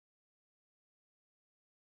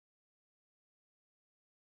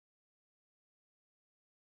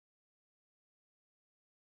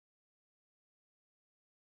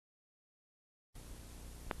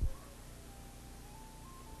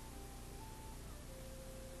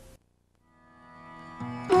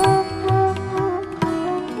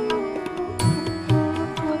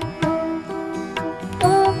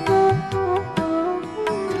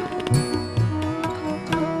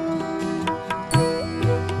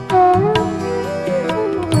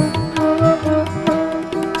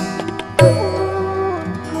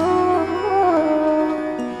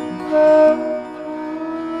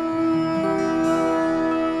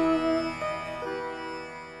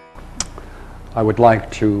I would like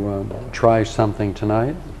to try something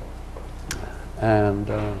tonight, and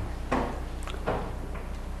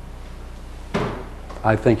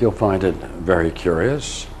I think you'll find it very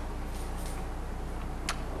curious,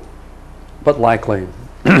 but likely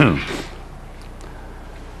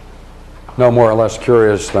no more or less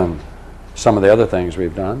curious than some of the other things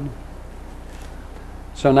we've done.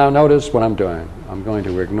 So now notice what I'm doing. I'm going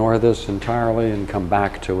to ignore this entirely and come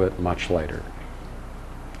back to it much later.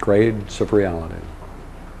 Grades of reality.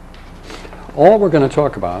 All we're going to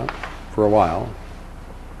talk about for a while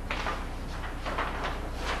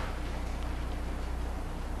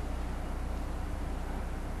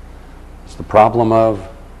is the problem of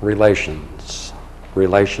relations,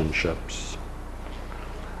 relationships.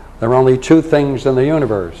 There are only two things in the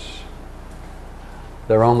universe.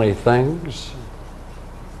 There are only things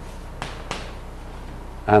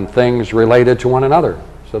and things related to one another.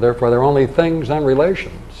 So therefore, there are only things and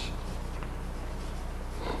relations.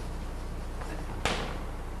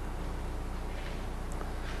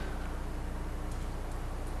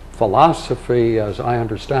 Philosophy, as I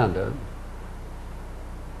understand it,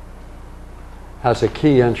 has a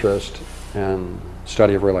key interest in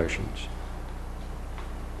study of relations.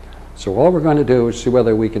 So all we're going to do is see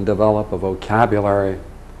whether we can develop a vocabulary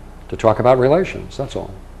to talk about relations, that's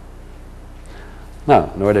all.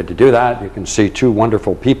 Now, in order to do that, you can see two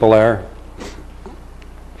wonderful people there,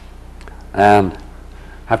 and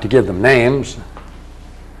have to give them names,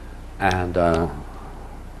 and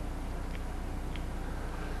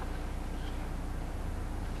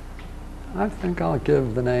I think I'll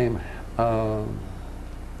give the name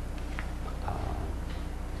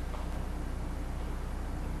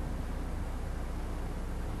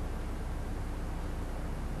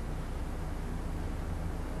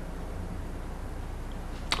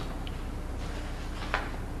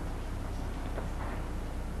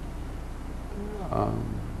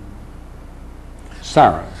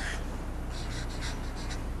Sarah.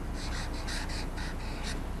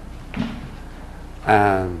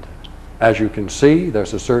 And as you can see,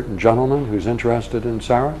 there's a certain gentleman who's interested in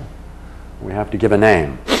Sarah. We have to give a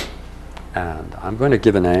name. And I'm going to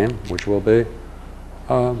give a name, which will be,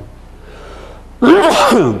 pardon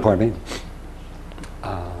me,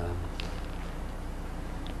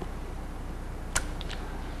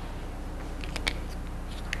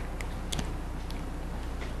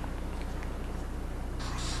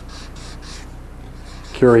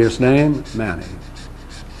 curious name, Manny.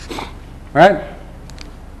 Right?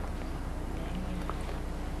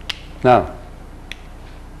 Now,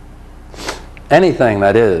 anything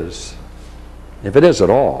that is, if it is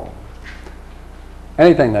at all,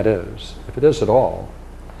 anything that is, if it is at all,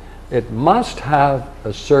 it must have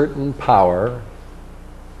a certain power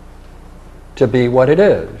to be what it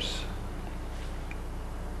is.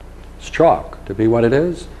 It's chalk. To be what it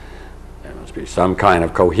is, there must be some kind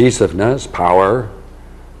of cohesiveness, power,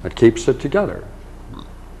 that keeps it together.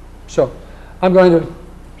 So I'm going to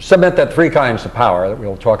submit that three kinds of power that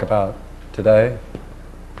we'll talk about today: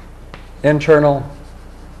 internal,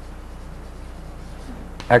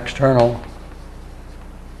 external,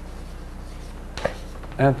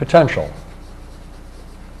 and potential.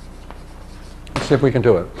 Let's see if we can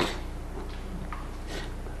do it.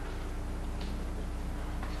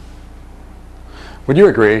 Would you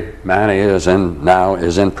agree Manny is now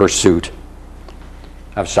in pursuit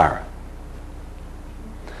of Sarah?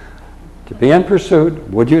 To be in pursuit,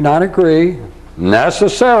 would you not agree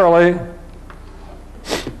necessarily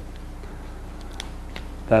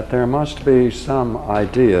that there must be some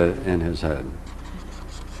idea in his head?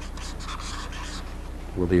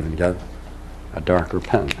 We'll even get a darker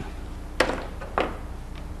pen.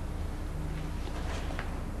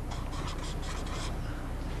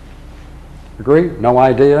 Agree? No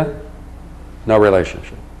idea, no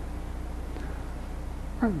relationship.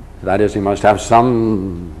 That is, he must have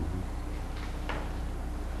some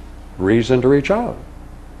reason to reach out.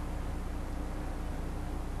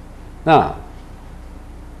 Now,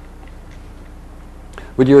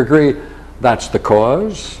 would you agree that's the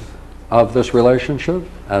cause of this relationship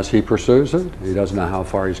as he pursues it? He doesn't know how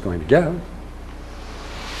far he's going to get.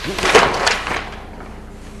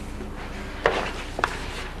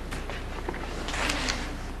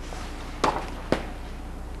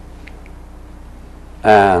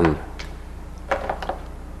 And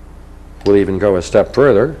we'll even go a step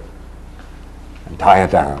further and tie it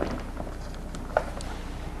down.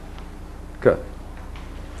 Good.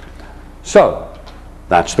 So,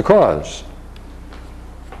 that's the cause.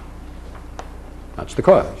 That's the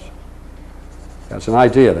cause. That's an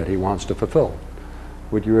idea that he wants to fulfill.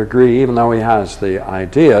 Would you agree, even though he has the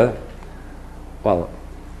idea, well,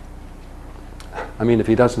 I mean, if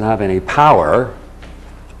he doesn't have any power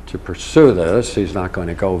to pursue this, he's not going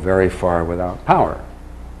to go very far without power.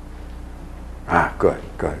 Ah, good,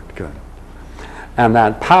 good, good. And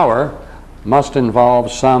that power must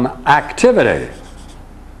involve some activity.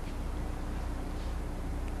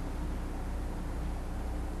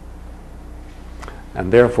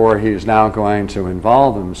 And therefore, he's now going to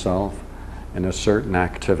involve himself in a certain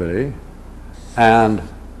activity, and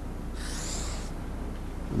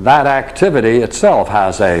that activity itself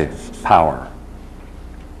has a power.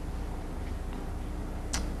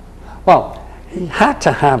 Well, he had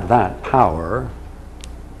to have that power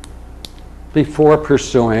before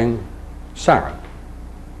pursuing Sarah.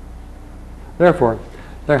 Therefore,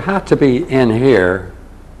 there had to be in here,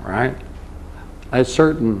 right, a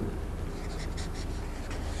certain,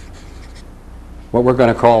 what we're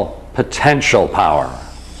going to call potential power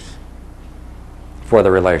for the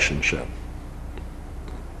relationship.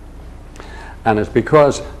 And it's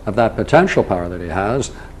because of that potential power that he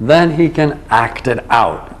has, then he can act it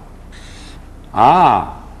out.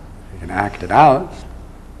 Ah, he can act it out.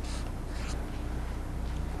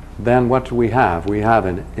 Then what do we have? We have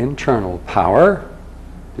an internal power,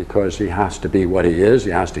 because he has to be what he is.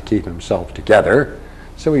 He has to keep himself together.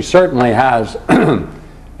 So he certainly has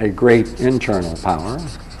a great internal power.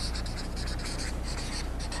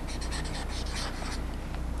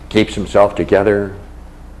 Keeps himself together,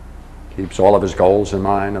 keeps all of his goals in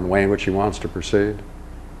mind and the way in which he wants to proceed.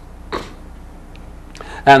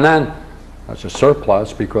 And then that's a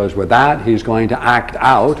surplus, because with that he's going to act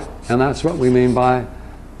out, and that's what we mean by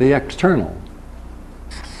the external.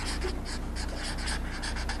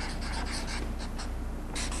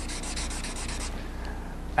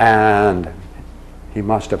 And he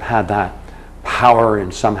must have had that power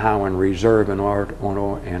in somehow in reserve in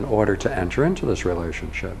order to enter into this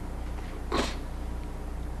relationship.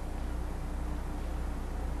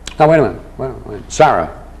 Now wait a minute.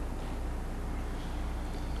 Sarah.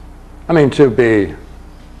 I mean, to be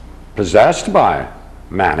possessed by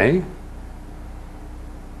Manny,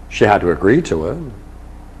 she had to agree to it.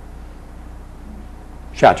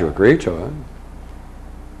 She had to agree to it.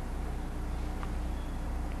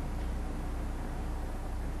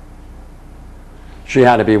 She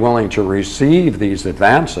had to be willing to receive these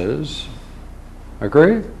advances.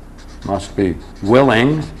 Agree? Must be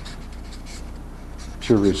willing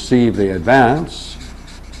to receive the advance.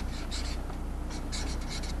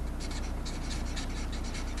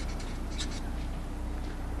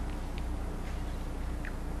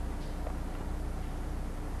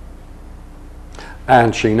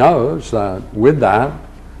 And she knows that with that,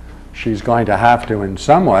 she's going to have to, in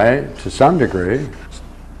some way, to some degree,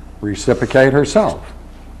 reciprocate herself.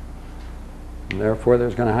 And therefore,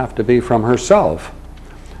 there's going to have to be from herself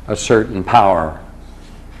a certain power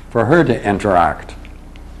for her to interact.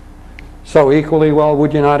 So equally well,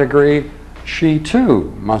 would you not agree, she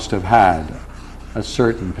too must have had a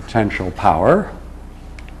certain potential power.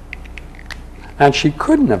 And she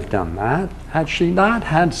couldn't have done that had she not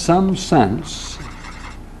had some sense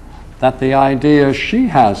that the idea she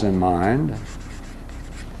has in mind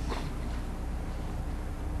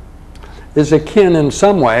is akin in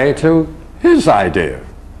some way to his idea.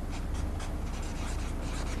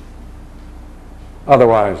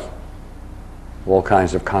 Otherwise, all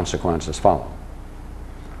kinds of consequences follow.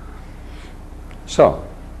 So,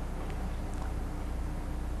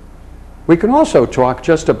 we can also talk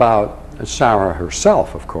just about Sarah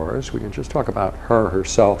herself, of course. We can just talk about her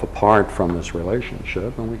herself apart from this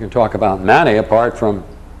relationship, and we can talk about Manny apart from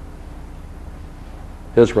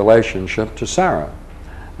his relationship to Sarah.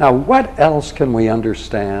 Now, what else can we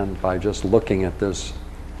understand by just looking at this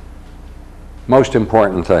most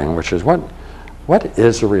important thing, which is what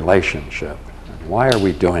is a relationship? And why are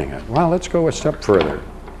we doing it? Well, let's go a step further.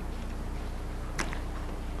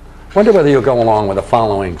 Wonder whether you'll go along with the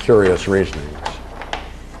following curious reasonings.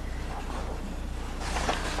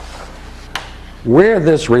 Where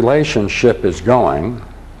this relationship is going,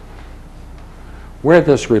 where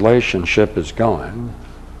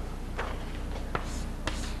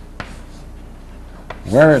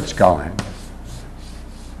it's going,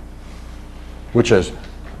 which is,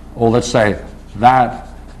 well, let's say that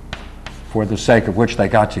for the sake of which they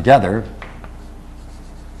got together,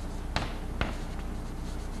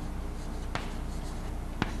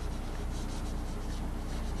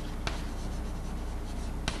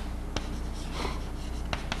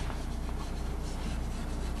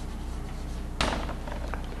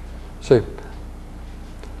 see,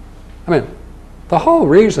 I mean, the whole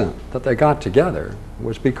reason that they got together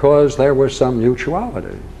was because there was some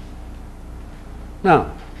mutuality.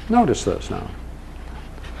 Now, notice this now.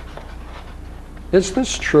 Is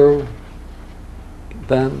this true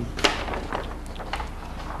then?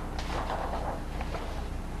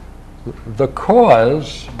 The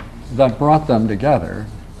cause that brought them together,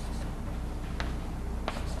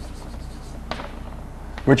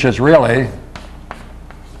 which is really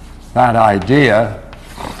that idea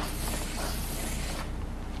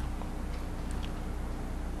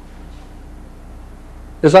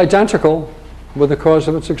is identical with the cause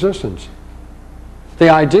of its existence. The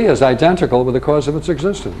idea is identical with the cause of its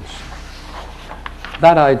existence.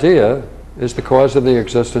 That idea is the cause of the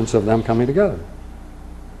existence of them coming together.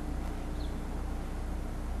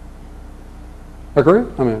 Agree?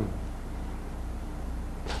 I mean,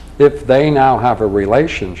 if they now have a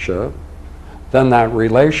relationship, then that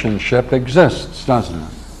relationship exists, doesn't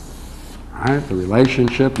it? Right? The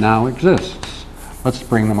relationship now exists. Let's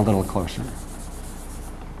bring them a little closer.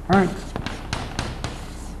 All right.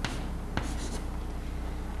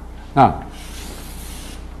 Now,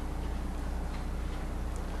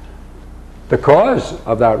 the cause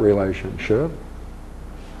of that relationship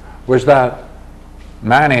was that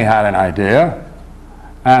Manny had an idea,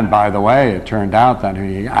 and by the way, it turned out that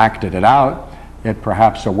he acted it out. It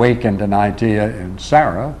perhaps awakened an idea in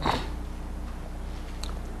Sarah.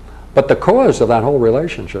 But the cause of that whole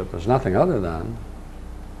relationship is nothing other than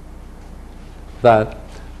that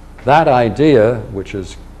idea, which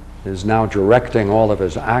is now directing all of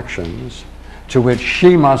his actions, to which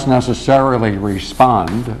she must necessarily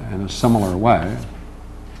respond in a similar way,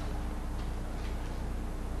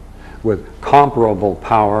 with comparable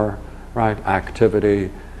power, right,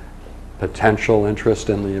 activity, potential interest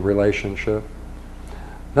in the relationship,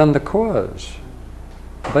 then the cause,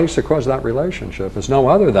 the basic cause of that relationship is no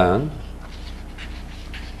other than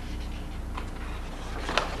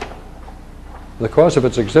the cause of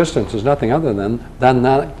its existence is nothing other than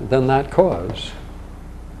that cause.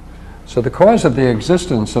 So the cause of the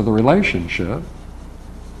existence of the relationship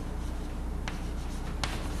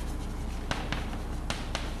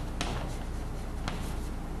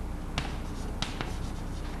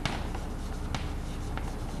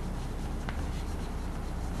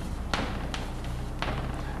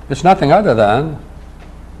is nothing other than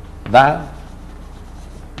that,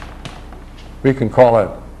 we can call it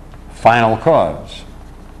final cause.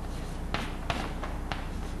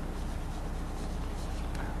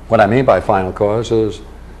 What I mean by final cause is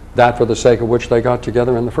that for the sake of which they got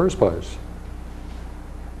together in the first place.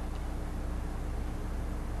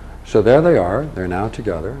 So there they are, they're now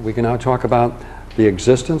together. We can now talk about the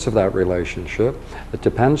existence of that relationship. It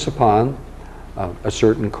depends upon a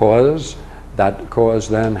certain cause. That cause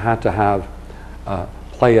then had to have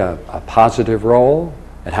play a positive role.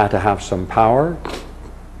 It had to have some power.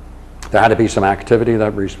 There had to be some activity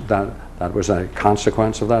that was a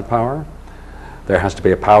consequence of that power. There has to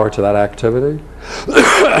be a power to that activity.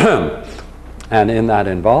 And in that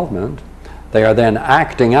involvement, they are then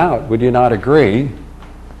acting out, would you not agree?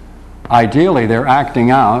 Ideally, they're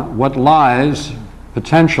acting out what lies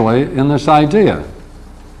potentially in this idea.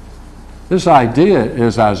 This idea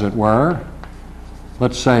is, as it were,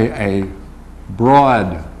 let's say a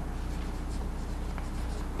broad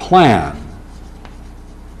plan,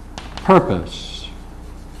 purpose.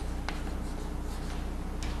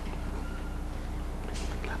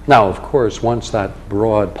 Now, of course, once that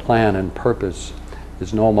broad plan and purpose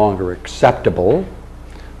is no longer acceptable,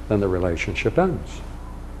 then the relationship ends.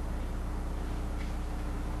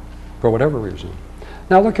 For whatever reason.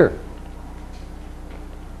 Now look here.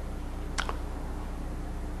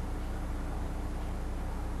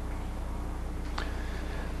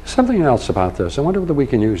 Something else about this. I wonder whether we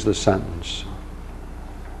can use this sentence.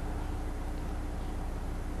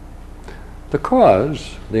 The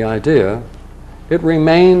cause, the idea, it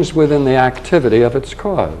remains within the activity of its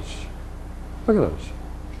cause. Look at this.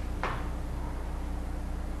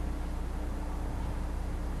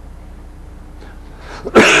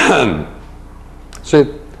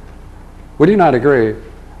 See, would you not agree?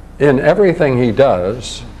 In everything he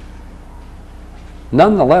does,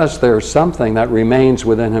 nonetheless, there's something that remains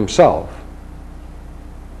within himself.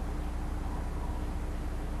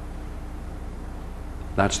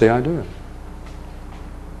 That's the idea.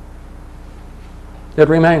 It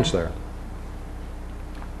remains there.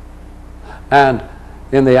 And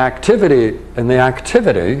in the activity,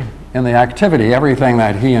 everything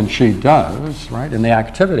that he and she does, right, in the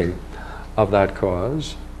activity of that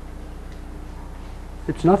cause,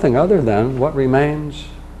 it's nothing other than what remains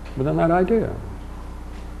within that idea.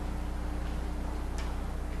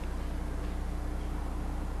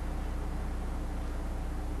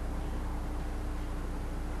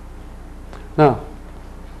 Now,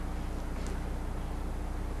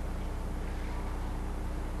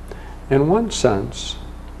 in one sense,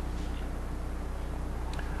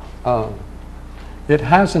 it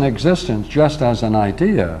has an existence just as an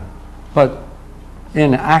idea, but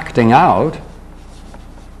in acting out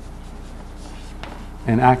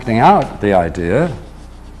the idea,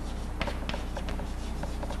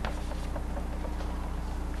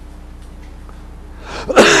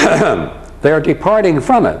 they're departing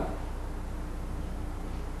from it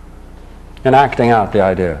in acting out the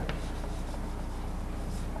idea.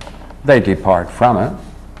 They depart from it.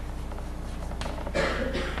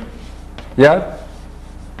 Yet,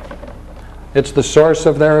 it's the source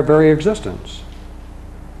of their very existence.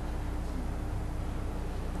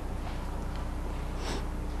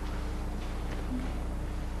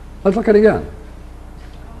 Let's look at it again.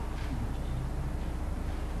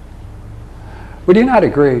 Would you not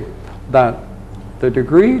agree that the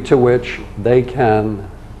degree to which they can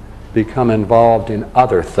become involved in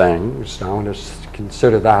other things, now I want to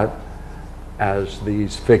consider that as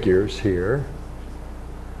these figures here,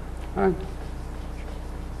 right,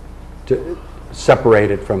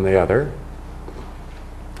 separated from the other,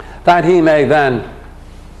 that he may then,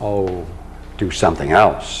 do something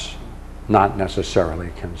else, not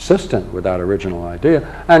necessarily consistent with that original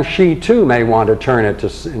idea, and she too may want to turn it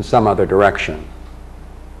in some other direction.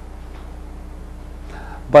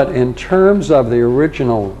 But in terms of the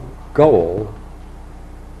original goal,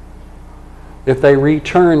 if they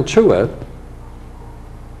return to it,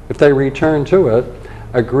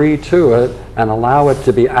 agree to it, and allow it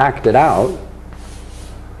to be acted out,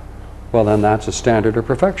 well, then that's a standard of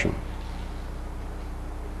perfection.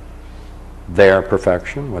 Their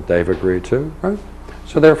perfection, what they've agreed to, right?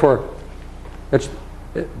 So therefore, it's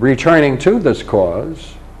returning to this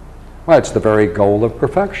cause, well, it's the very goal of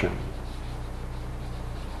perfection.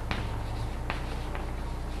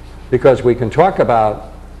 Because we can talk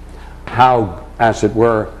about how, as it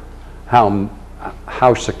were,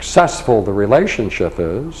 how successful the relationship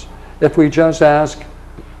is if we just ask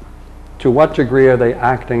to what degree are they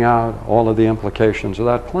acting out all of the implications of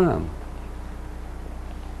that plan.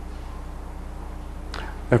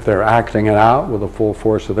 If they're acting it out with the full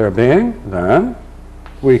force of their being, then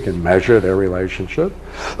we can measure their relationship,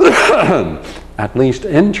 at least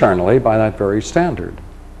internally, by that very standard.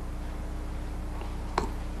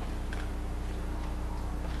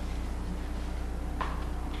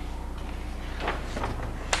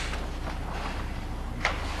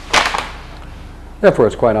 Therefore,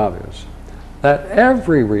 it's quite obvious that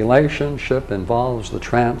every relationship involves the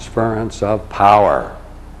transference of power.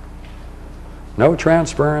 No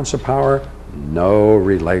transference of power, no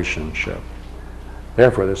relationship.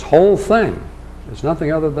 Therefore, this whole thing is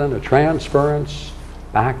nothing other than a transference,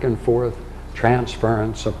 back and forth,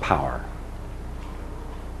 transference of power.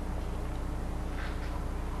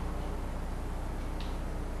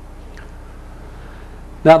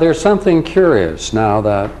 Now, there's something curious now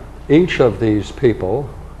that each of these people,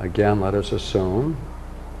 again, let us assume,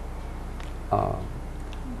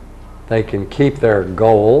 they can keep their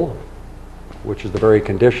goal, which is the very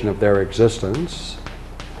condition of their existence,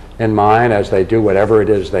 in mind as they do whatever it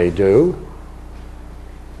is they do.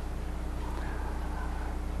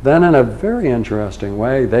 Then in a very interesting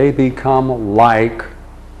way, they become like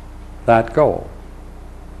that goal.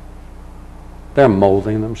 They're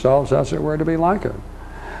molding themselves, as it were, to be like it.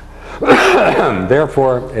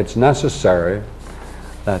 Therefore, it's necessary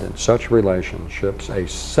that in such relationships a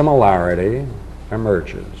similarity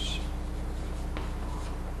emerges.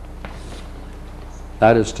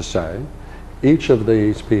 That is to say, each of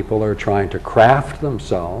these people are trying to craft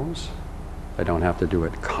themselves. They don't have to do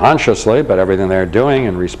it consciously, but everything they're doing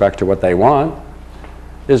in respect to what they want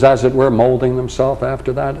is, as it were, molding themselves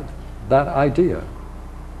after that idea.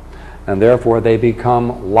 And therefore they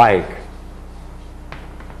become like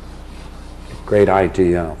great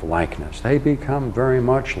idea of likeness. They become very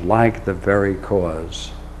much like the very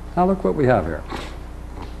cause. Now look what we have here.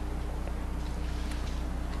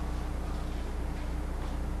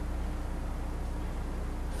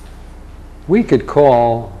 We could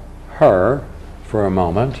call her, for a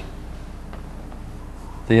moment,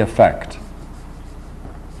 the effect.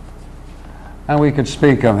 And we could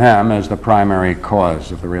speak of him as the primary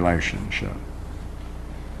cause of the relationship.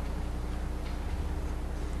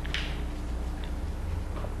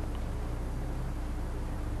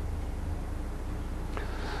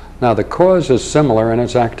 Now, the cause is similar in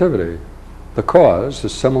its activity. The cause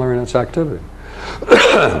is similar in its activity.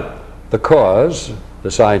 The cause,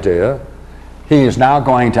 this idea, he is now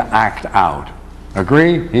going to act out.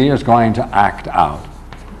 Agree? He is going to act out,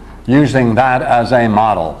 using that as a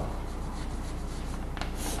model.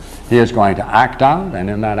 He is going to act out,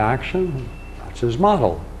 and in that action, that's his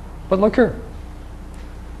model. But look here.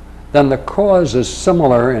 Then the cause is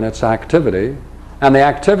similar in its activity, and the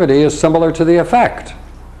activity is similar to the effect.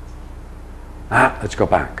 Let's go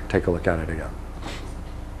back, take a look at it again.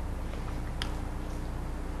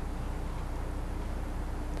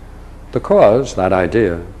 The cause, that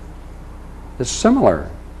idea, is similar.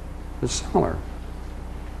 It's similar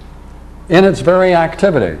in its very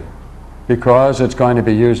activity, because it's going to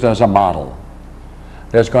be used as a model.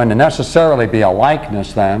 There's going to necessarily be a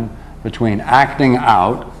likeness then between acting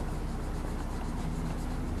out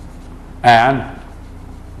and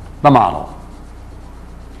the model.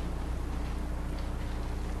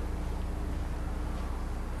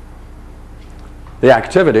 The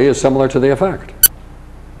activity is similar to the effect.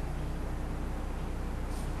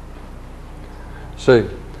 See,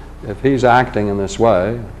 if he's acting in this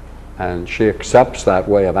way, and she accepts that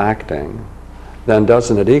way of acting, then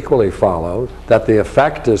doesn't it equally follow that the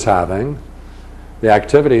effect is having, the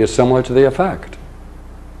activity is similar to the effect?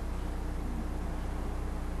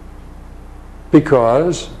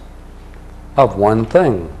 Because of one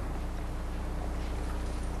thing.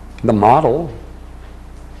 The model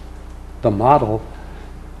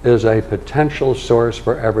is a potential source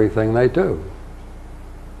for everything they do.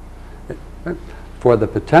 For the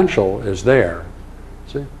potential is there.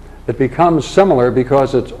 See? It becomes similar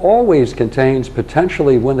because it always contains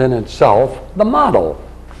potentially within itself the model.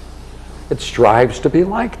 It strives to be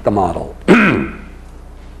like the model.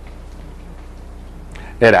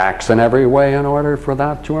 It acts in every way in order for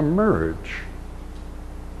that to emerge.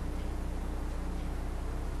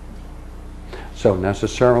 So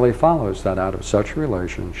necessarily follows that out of such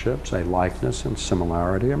relationships, a likeness and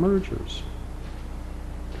similarity emerges.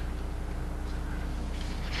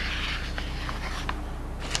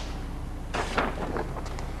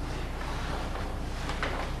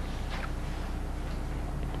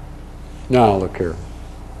 Now look here.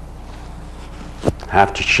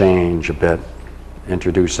 Have to change a bit.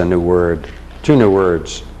 Introduce a new word. 2 new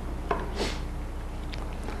words.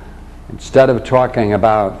 Instead of talking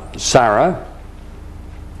about Sarah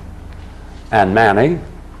and Manny,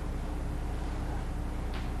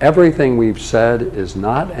 everything we've said is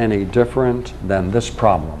not any different than this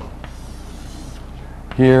problem.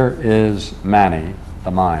 Here is Manny,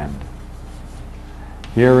 the mind.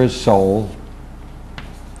 Here is soul,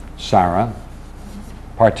 Sarah,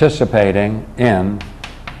 participating in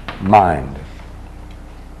mind.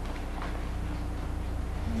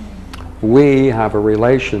 We have a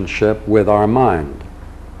relationship with our mind.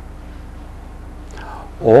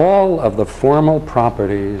 All of the formal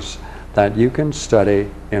properties that you can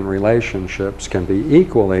study in relationships can be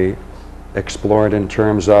equally explored in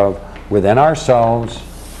terms of within ourselves,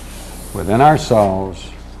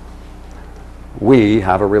 we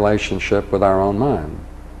have a relationship with our own mind.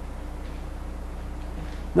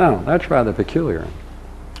 Now, that's rather peculiar.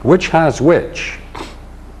 Which has which?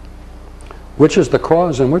 Which is the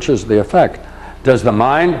cause and which is the effect? Does the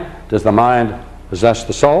mind possess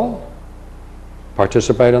the soul?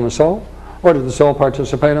 Participate in the soul? Or does the soul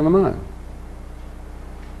participate in the mind?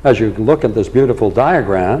 As you look at this beautiful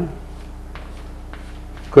diagram,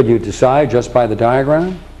 could you decide just by the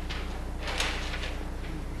diagram?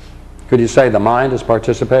 Could you say the mind is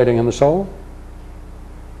participating in the soul?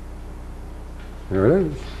 There it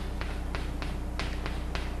is.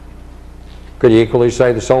 Could you equally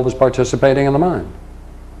say the soul is participating in the mind?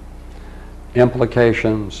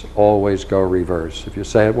 Implications always go reverse. If you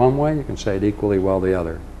say it one way, you can say it equally well the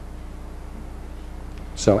other.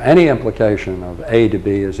 So any implication of A to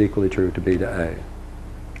B is equally true to B to A.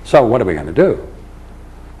 So what are we going to do?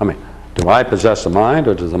 I mean, do I possess the mind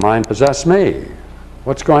or does the mind possess me?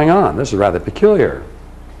 What's going on? This is rather peculiar.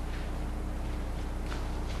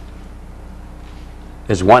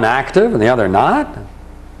 Is one active and the other not?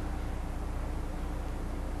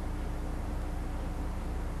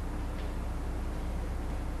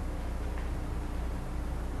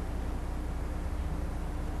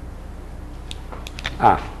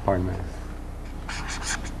 Pardon me.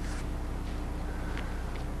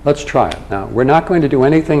 Let's try it. Now, we're not going to do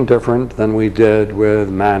anything different than we did with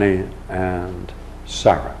Manny and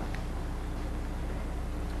Sarah.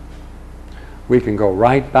 We can go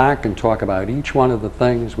right back and talk about each one of the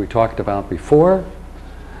things we talked about before,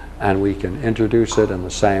 and we can introduce it in the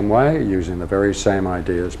same way, using the very same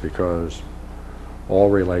ideas, because all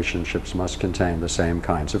relationships must contain the same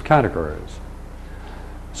kinds of categories.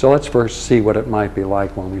 So let's first see what it might be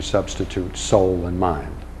like when we substitute soul and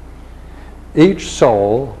mind. Each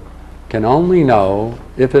soul can only know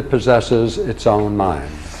if it possesses its own mind.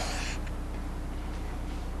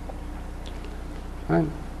 Right?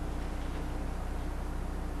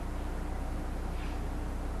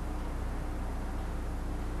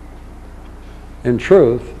 in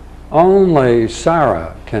truth, only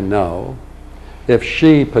Sarah can know if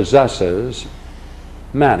she possesses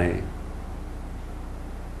Mani.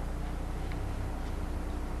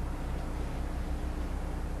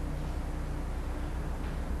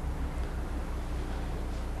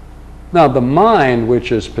 Now, the mind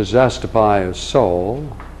which is possessed by a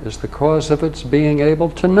soul is the cause of its being able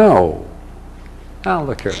to know. Now,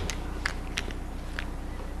 look here.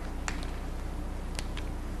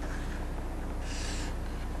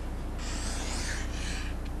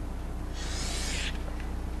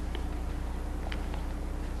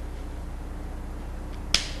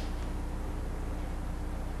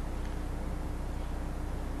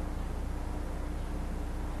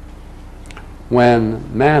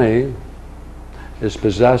 When Mani is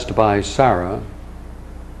possessed by Sarah,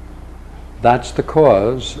 that's the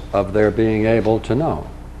cause of their being able to know.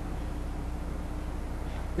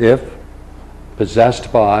 If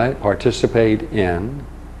possessed by, participate in,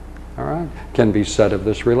 all right, can be said of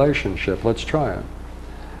this relationship. Let's try it.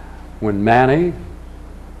 When Mani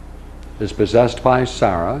is possessed by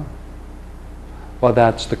Sarah, well,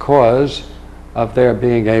 that's the cause of their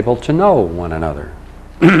being able to know one another.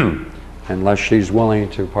 Unless she's willing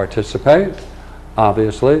to participate,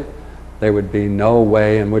 obviously, there would be no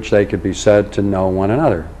way in which they could be said to know one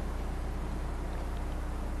another.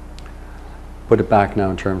 Put it back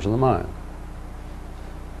now in terms of the mind.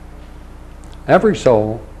 Every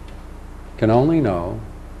soul can only know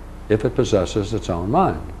if it possesses its own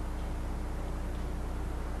mind.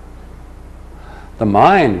 The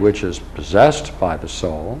mind which is possessed by the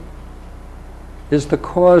soul is the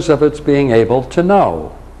cause of its being able to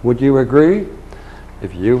know. Would you agree?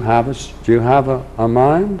 If you have a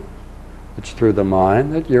mind, it's through the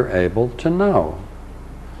mind that you're able to know.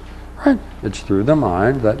 Right? It's through the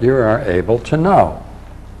mind that you are able to know.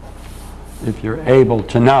 If you're able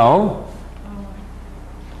to know,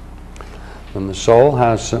 then the soul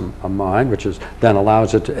has a mind which is then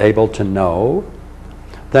allows it to able to know.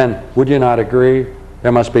 Then would you not agree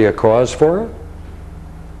there must be a cause for it?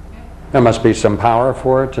 There must be some power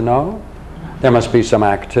for it to know. There must be some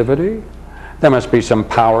activity. There must be some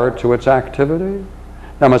power to its activity.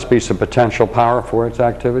 There must be some potential power for its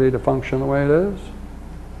activity to function the way it is.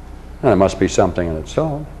 And there must be something in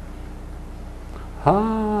itself.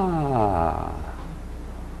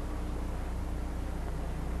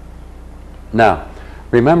 Now,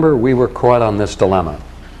 remember we were caught on this dilemma.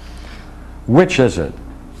 Which is it?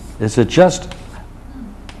 Is it just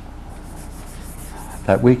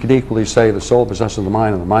that we could equally say the soul possesses the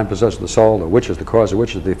mind and the mind possesses the soul, or which is the cause or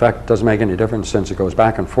which is the effect? It doesn't make any difference since it goes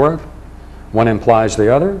back and forth. One implies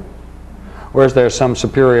the other. Or is there some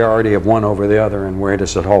superiority of one over the other, and where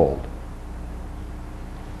does it hold?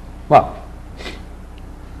 Well,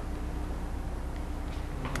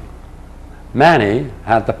 Mani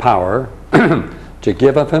had the power to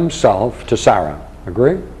give of himself to Sarah.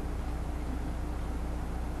 Agree?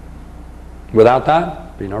 Without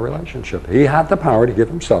that, be no relationship. He had the power to give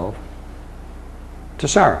himself to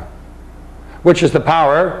Sarah, which is the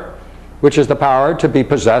power to be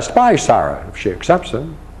possessed by Sarah if she accepts it.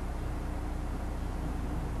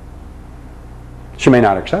 She may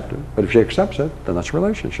not accept it, but if she accepts it, then that's a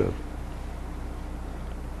relationship.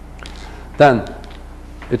 Then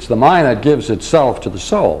it's the mind that gives itself to the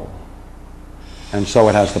soul, and so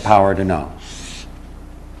it has the power to know.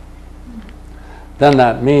 Then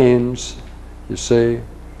that means, you see,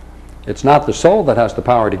 it's not the soul that has the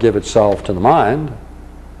power to give itself to the mind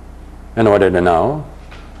in order to know.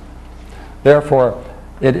 Therefore,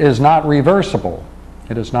 it is not reversible.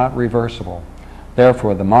 It is not reversible.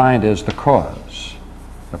 Therefore, the mind is the cause,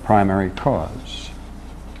 the primary cause,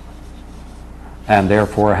 and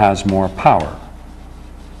therefore has more power,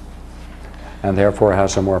 and therefore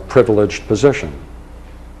has a more privileged position.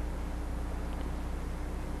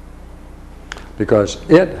 Because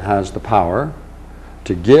it has the power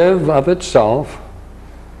to give of itself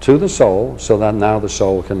to the soul so that now the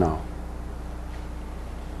soul can know.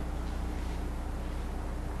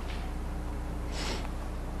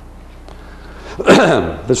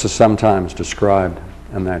 This is sometimes described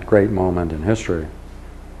in that great moment in history,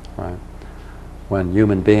 right? When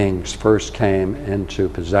human beings first came into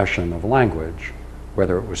possession of language,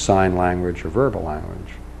 whether it was sign language or verbal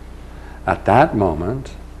language. At that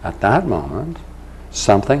moment,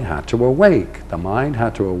 something had to awake. The mind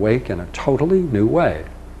had to awake in a totally new way.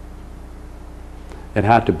 It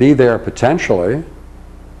had to be there potentially.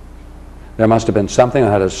 There must have been something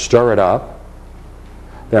that had to stir it up.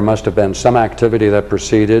 There must have been some activity that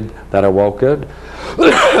preceded, that awoke it,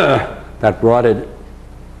 that brought it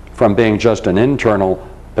from being just an internal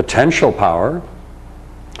potential power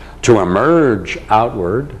to emerge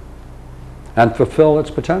outward and fulfill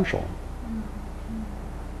its potential.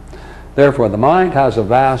 Therefore, the mind has a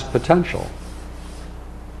vast potential.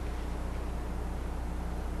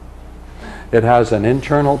 It has an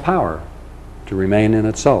internal power to remain in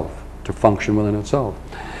itself, to function within itself.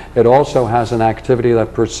 It also has an activity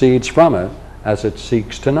that proceeds from it as it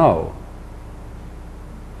seeks to know.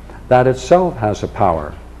 That itself has a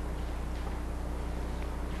power.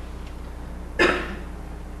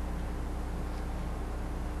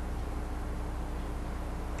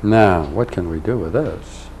 Now, what can we do with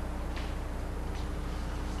this?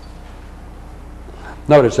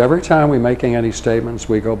 Notice every time we're making any statements,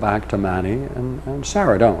 we go back to Manny and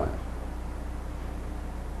Sarah, don't we?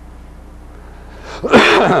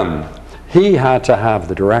 He had to have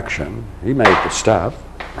the direction. He made the step,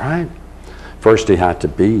 right? First he had to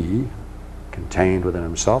be contained within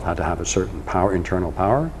himself, had to have a certain power, internal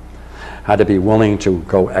power, had to be willing to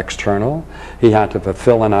go external. He had to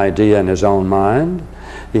fulfill an idea in his own mind.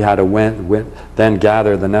 He had to then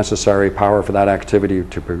gather the necessary power for that activity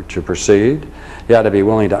to proceed. He had to be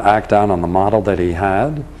willing to act out on the model that he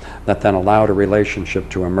had, that then allowed a relationship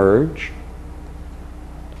to emerge.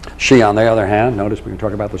 She, on the other hand, notice we can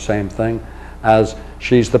talk about the same thing as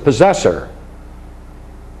she's the possessor.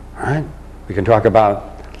 Right? We can talk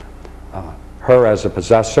about her as a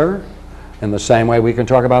possessor. In the same way we can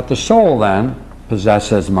talk about the soul then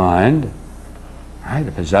possesses mind. Right?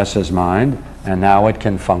 It possesses mind, and now it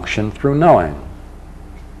can function through knowing.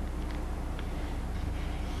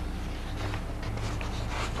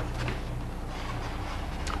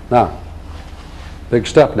 Now, big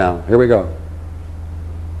step now. Here we go.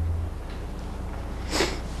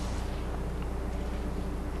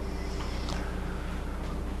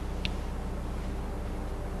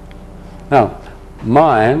 Now,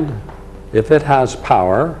 mind, if it has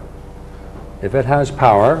power,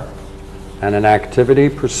 and an activity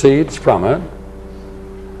proceeds from it,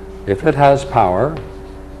 if it has power,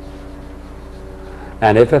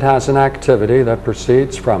 and if it has an activity that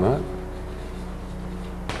proceeds from it,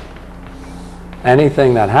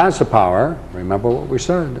 anything that has a power, remember what we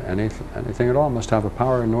said, anything at all must have a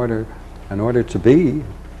power in order to be.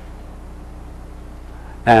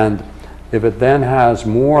 And if it then has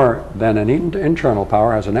more than an internal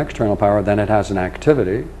power, has an external power, then it has an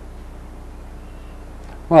activity.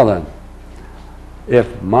 Well then,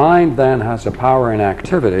 if mind then has a power and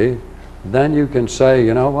activity, then you can say,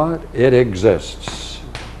 you know what, it exists.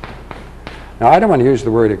 Now I don't want to use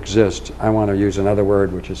the word exist, I want to use another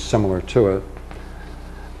word which is similar to it.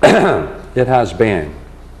 It has being,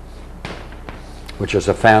 which is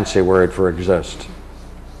a fancy word for exist.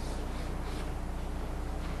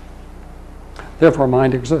 Therefore,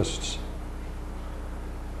 mind exists.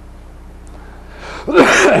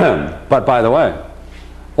 But by the way,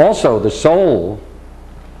 also the soul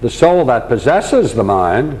that possesses the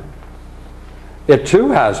mind, it too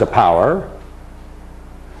has a power,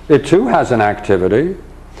 it too has an activity,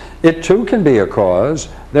 it too can be a cause,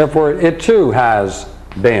 therefore it too has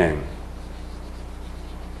being.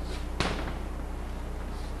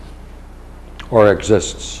 Or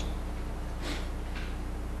exists.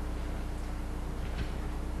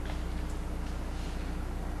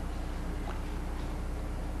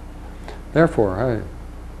 Therefore, hey,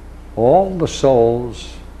 all the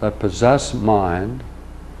souls that possess mind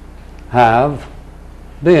have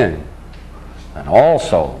being, and all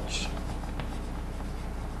souls.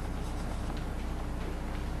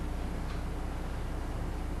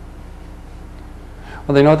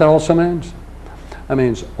 Well, you know what that also means? That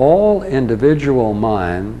means all individual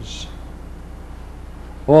minds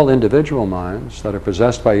that are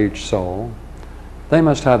possessed by each soul, they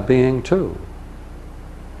must have being too.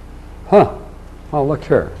 Huh. Well, look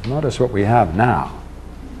here. Notice what we have now.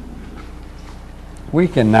 We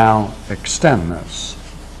can now extend this.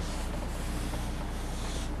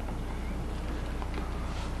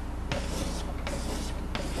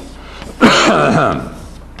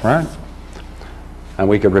 Right? And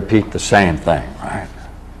we could repeat the same thing, right?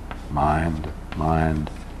 Mind, mind,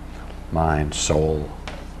 mind, soul.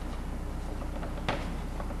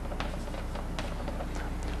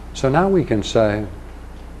 So now we can say,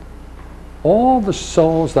 all the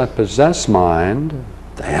souls that possess mind,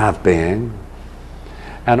 they have being,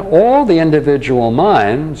 and all the individual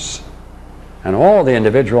minds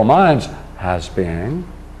has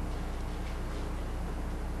being.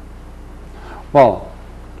 Well,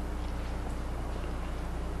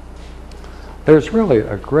 there's really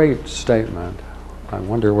a great statement. I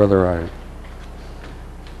wonder whether I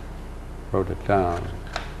wrote it down.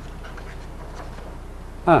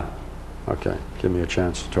 Okay, give me a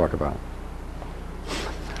chance to talk about it.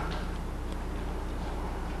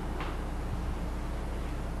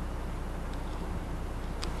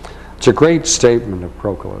 It's a great statement of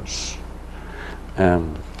Proclus,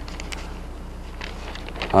 and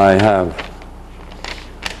I have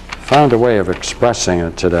found a way of expressing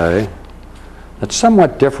it today that's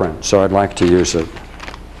somewhat different, so I'd like to use it.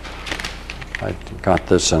 I got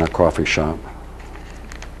this in a coffee shop.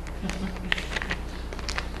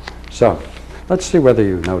 So, let's see whether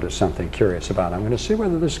you notice something curious about it. I'm going to see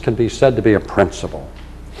whether this can be said to be a principle.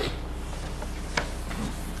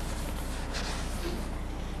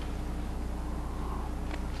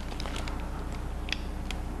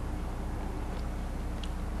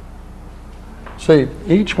 See,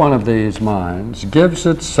 each one of these minds gives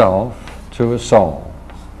itself to a soul.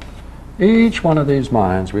 Each one of these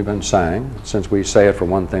minds, we've been saying, since we say it for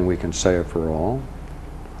one thing, we can say it for all.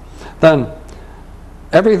 Then,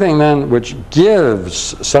 everything then which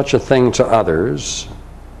gives such a thing to others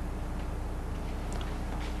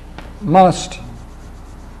must,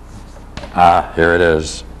 here it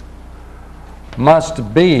is,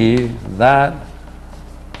 must be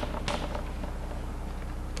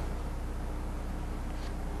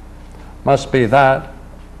that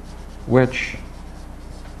which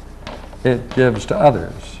it gives to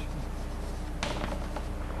others.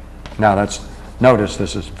 Now notice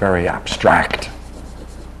this is very abstract.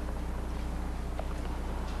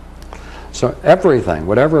 So everything,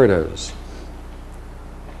 whatever it is,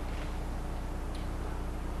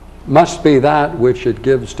 must be that which it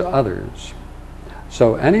gives to others.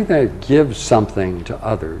 So anything that gives something to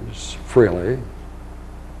others freely,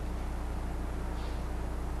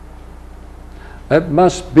 it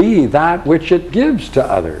must be that which it gives to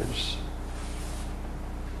others.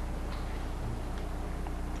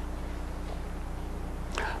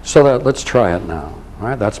 So let's try it now. All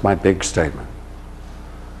right, that's my big statement.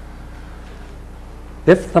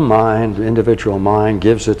 If the mind, individual mind,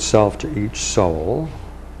 gives itself to each soul,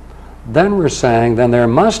 then we're saying then there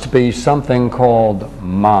must be something called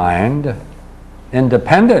mind,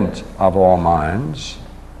 independent of all minds,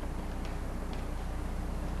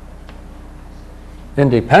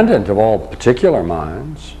 independent of all particular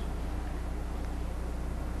minds,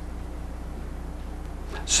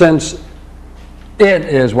 since it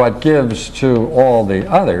is what gives to all the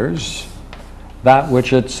others that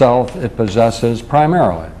which itself it possesses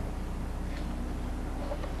primarily.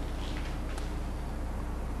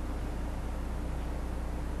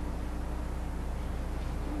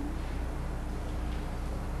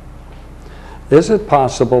 Is it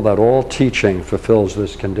possible that all teaching fulfills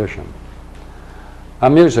this condition? A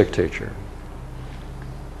music teacher,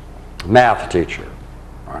 math teacher,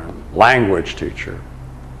 or a language teacher,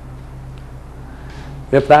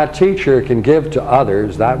 if that teacher can give to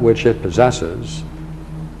others that which it possesses,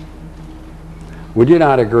 would you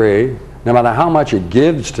not agree, no matter how much it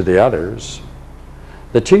gives to the others,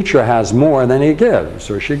 the teacher has more than he gives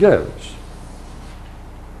or she gives?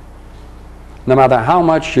 No matter how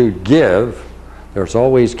much you give, there's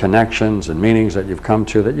always connections and meanings that you've come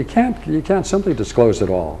to that you can't simply disclose it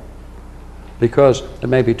all, because it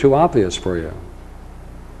may be too obvious for you.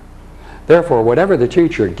 Therefore, whatever the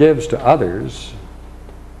teacher gives to others,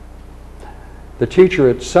 the teacher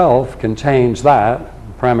itself contains that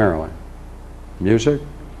primarily. Music,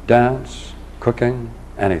 dance, cooking,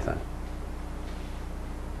 anything.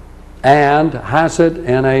 And has it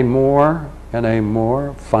in a more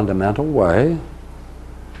fundamental way,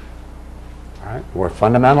 all right, more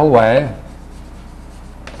fundamental way,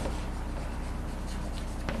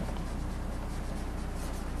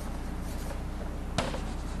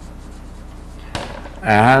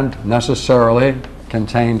 and necessarily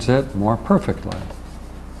contains it more perfectly.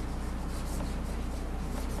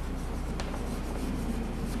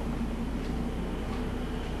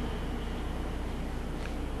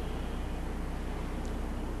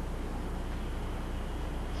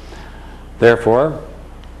 Therefore,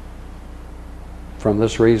 from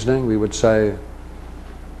this reasoning, we would say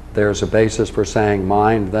there's a basis for saying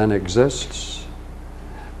mind then exists,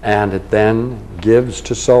 and it then gives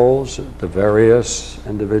to souls the various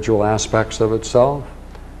individual aspects of itself,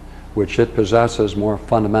 which it possesses more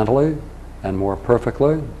fundamentally and more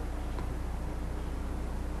perfectly,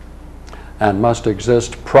 and must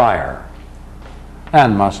exist prior,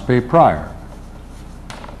 and must be prior.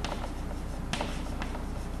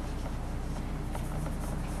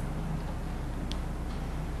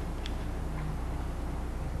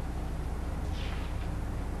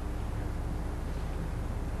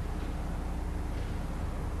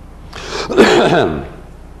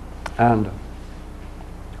 And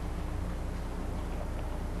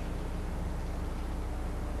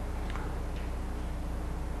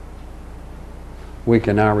we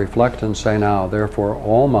can now reflect and say, now, therefore,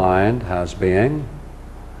 all mind has being,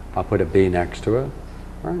 I'll put a B next to it,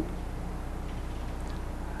 right?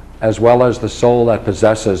 As well as the soul that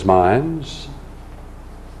possesses minds.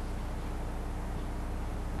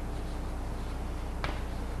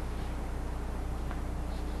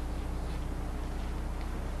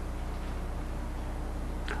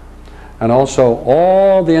 And also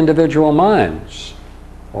all the individual minds.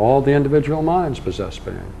 All the individual minds possess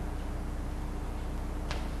being.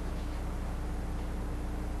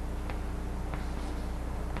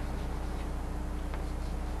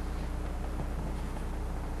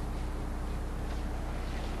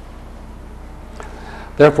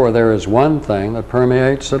 Therefore, there is one thing that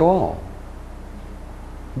permeates it all: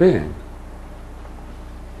 being.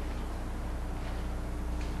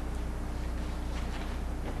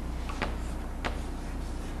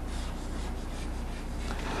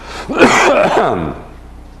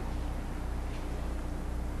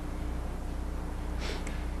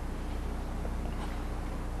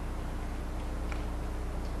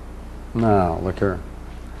 Now, look here.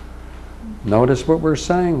 Notice what we're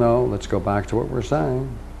saying, though. Let's go back to what we're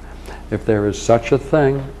saying. If there is such a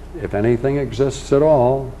thing, if anything exists at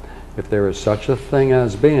all, if there is such a thing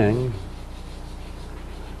as being,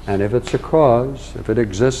 and if it's a cause, if it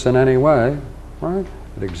exists in any way, right?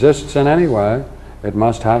 If it exists in any way, it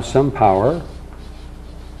must have some power.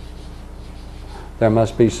 There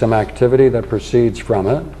must be some activity that proceeds from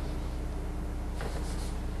it.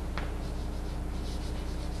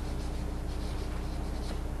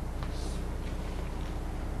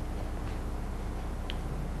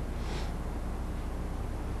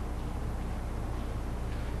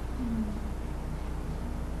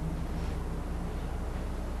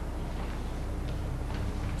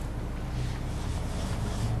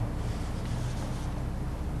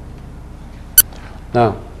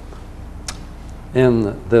 Now,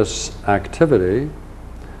 in this activity,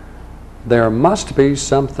 there must be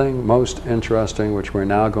something most interesting which we're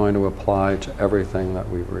now going to apply to everything that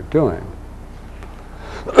we were doing.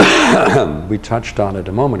 We touched on it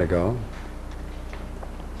a moment ago,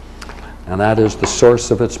 and that is the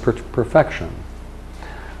source of its perfection.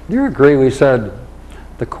 Do you agree we said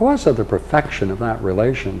the cause of the perfection of that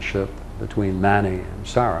relationship between Mani and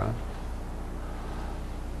Sarah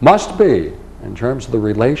must be, in terms of the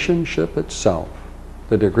relationship itself,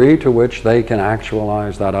 the degree to which they can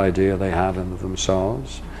actualize that idea they have in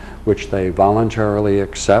themselves, which they voluntarily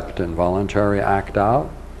accept and voluntarily act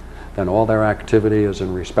out, then all their activity is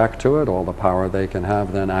in respect to it, all the power they can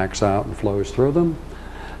have then acts out and flows through them,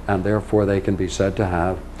 and therefore they can be said to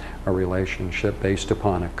have a relationship based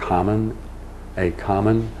upon a common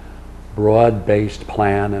broad-based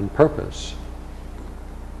plan and purpose.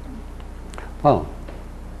 Well,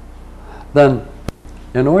 then,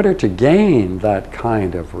 in order to gain that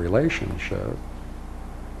kind of relationship,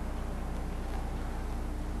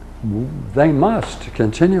 they must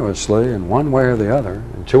continuously, in one way or the other,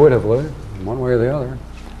 intuitively, in one way or the other,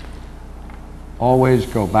 always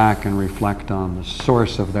go back and reflect on the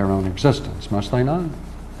source of their own existence, must they not?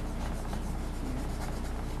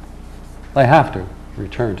 They have to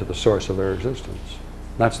return to the source of their existence.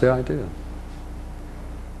 That's the idea.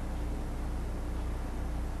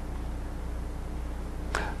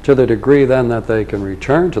 To the degree then that they can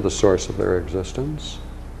return to the source of their existence,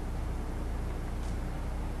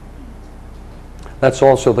 that's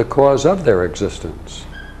also the cause of their existence.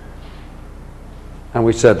 And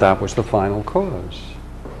we said that was the final cause.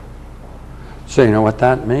 So you know what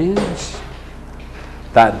that means?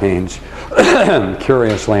 That means,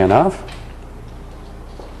 curiously enough,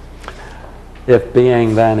 if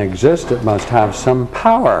being then exists, it must have some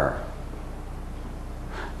power.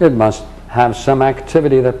 It must have some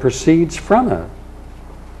activity that proceeds from it.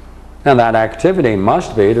 And that activity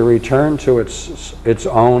must be to return to its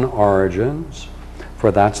own origins,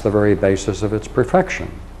 for that's the very basis of its perfection.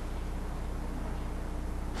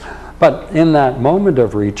 But in that moment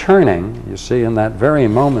of returning, you see, in that very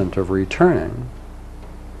moment of returning,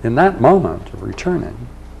 in that moment of returning,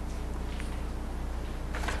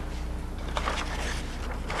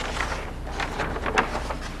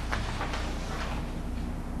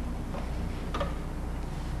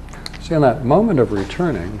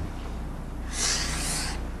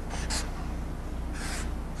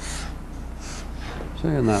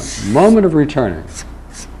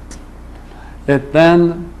 it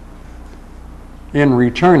then, in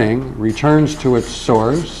returning, returns to its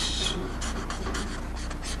source,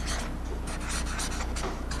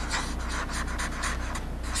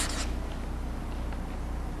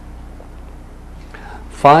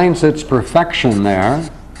 finds its perfection there,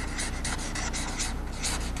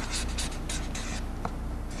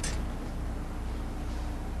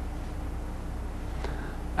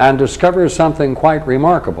 and discovers something quite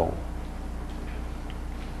remarkable.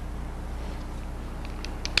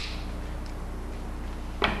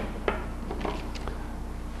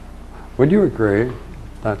 Would you agree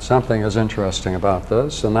that something is interesting about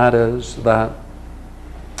this, and that is that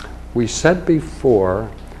we said before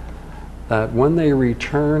that when they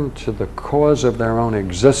return to the cause of their own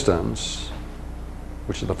existence,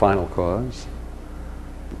 which is the final cause,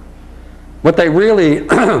 what they really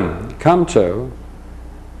come to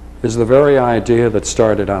is the very idea that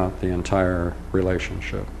started out the entire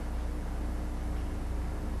relationship.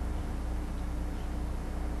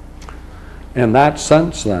 In that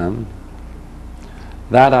sense, then,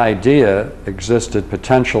 that idea existed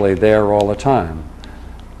potentially there all the time.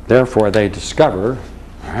 Therefore, they discover,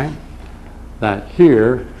 all right, that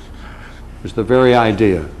here is the very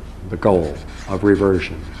idea, the goal of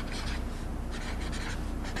reversion.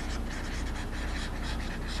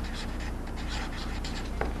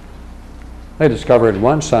 They discovered in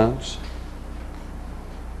one sense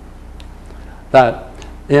that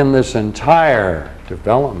in this entire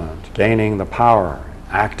development, gaining the power,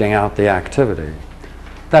 acting out the activity,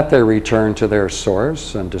 that they return to their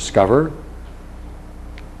source and discover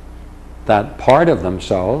that part of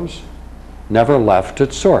themselves never left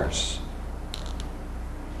its source.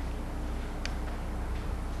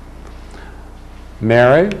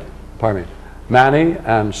 Manny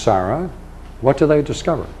and Sarah, what do they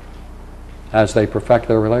discover as they perfect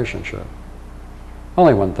their relationship?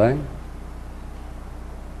 Only one thing: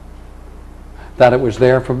 that it was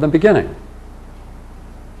there from the beginning.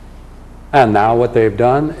 And now what they've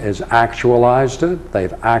done is actualized it.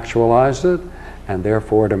 They've actualized it, and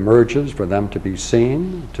therefore it emerges for them to be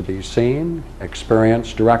seen,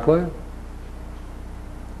 experienced directly.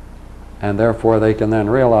 And therefore they can then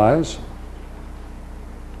realize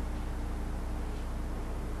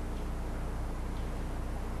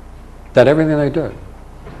that everything they did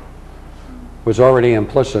was already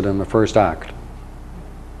implicit in the first act.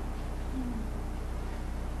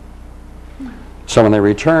 So when they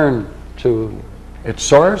return to its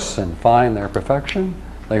source and find their perfection,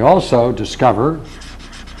 they also discover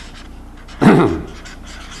the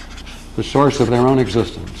source of their own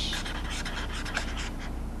existence.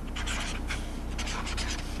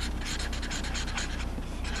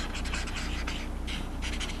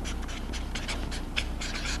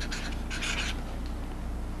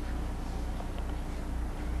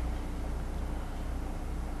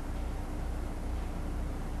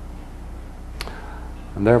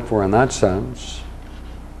 And therefore, in that sense,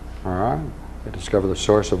 all right, they discover the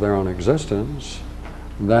source of their own existence,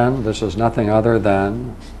 then this is nothing other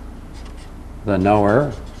than the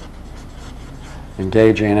knower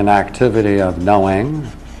engaging in an activity of knowing,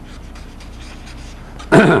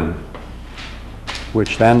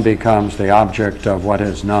 which then becomes the object of what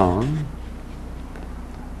is known.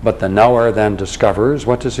 But the knower then discovers,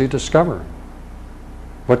 what does he discover?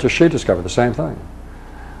 What does she discover? The same thing,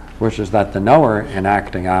 which is that the knower, in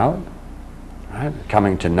acting out, right,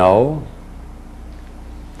 coming to know,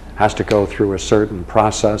 has to go through a certain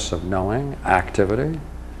process of knowing, activity,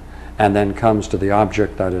 and then comes to the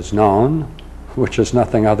object that is known, which is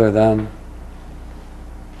nothing other than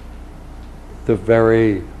the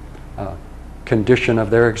very condition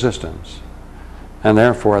of their existence. And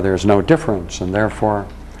therefore there's no difference, and therefore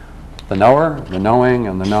the knower, the knowing,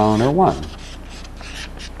 and the known are one.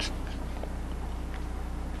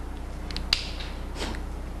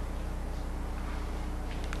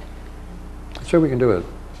 So we can do it.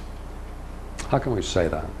 How can we say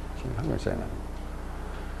that? How can we say that?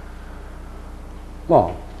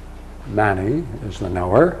 Well, Manny is the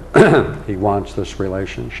knower. He wants this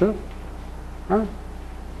relationship. Right?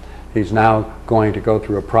 He's now going to go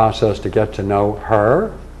through a process to get to know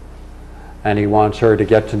her, and he wants her to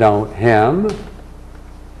get to know him.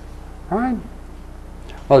 All right?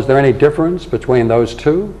 Well, is there any difference between those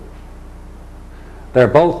two? They're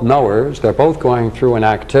both knowers. They're both going through an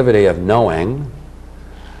activity of knowing.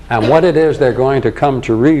 And what it is they're going to come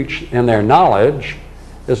to reach in their knowledge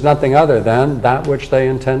is nothing other than that which they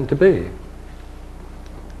intend to be.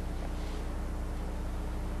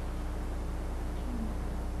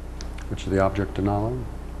 Which is the object of knowledge,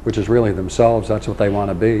 which is really themselves. That's what they want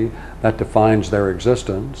to be. That defines their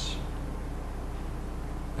existence.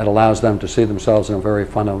 It allows them to see themselves in a very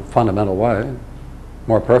fundamental way,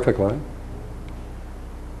 more perfectly.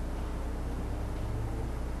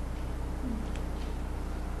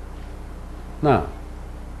 Now,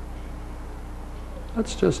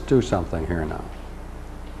 let's just do something here now.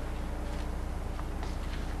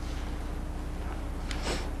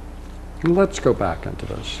 Let's go back into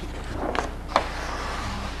this.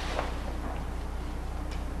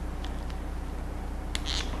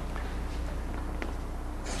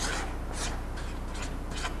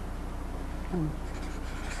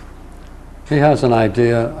 He has an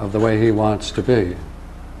idea of the way he wants to be.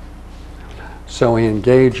 So he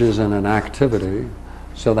engages in an activity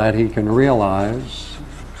so that he can realize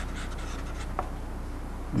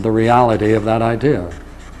the reality of that idea.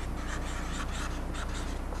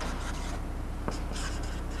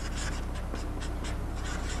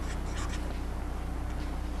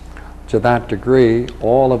 To that degree,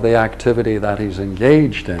 all of the activity that he's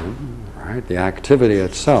engaged in, right, the activity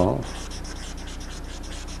itself,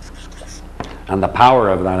 and the power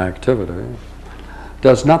of that activity,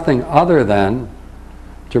 does nothing other than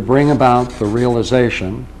to bring about the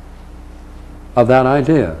realization of that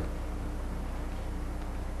idea.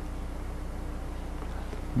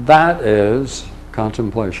 That is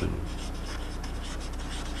contemplation.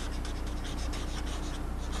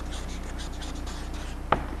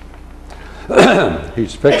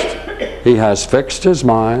 He has fixed his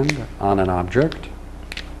mind on an object.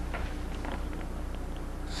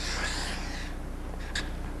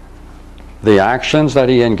 The actions that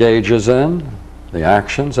he engages in,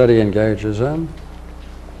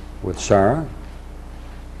 with Sarah,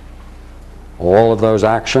 all of those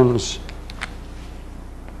actions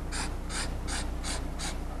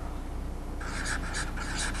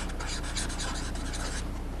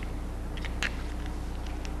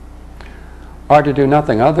are to do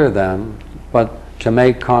nothing other than but to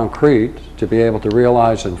make concrete, to be able to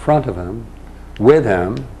realize in front of him, with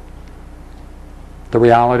him, the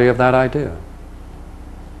reality of that idea.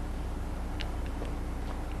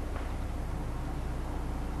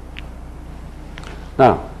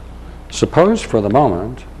 Now, suppose for the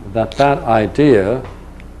moment that that idea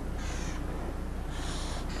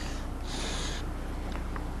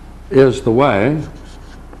is the way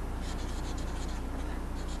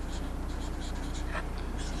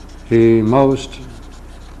he most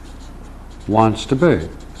wants to be.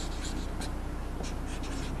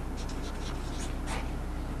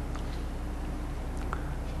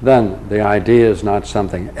 Then the idea is not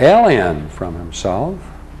something alien from himself,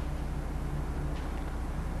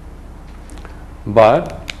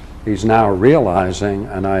 but he's now realizing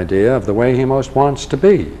an idea of the way he most wants to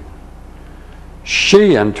be.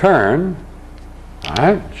 She in turn,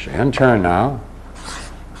 now,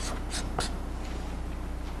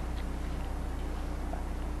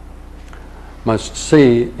 must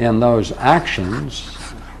see in those actions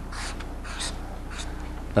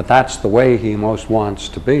that that's the way he most wants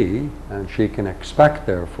to be, and she can expect,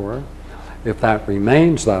 therefore, if that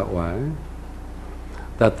remains that way,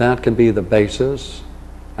 that that can be the basis,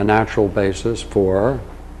 a natural basis for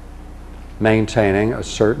maintaining a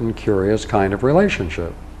certain curious kind of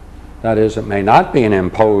relationship. That is, it may not be an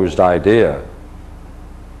imposed idea.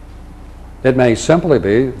 It may simply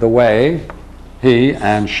be the way he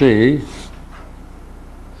and she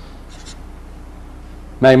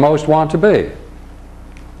may most want to be.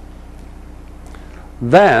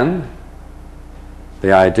 Then,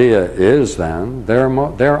 the idea is then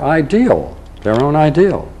their ideal, their own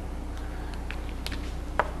ideal.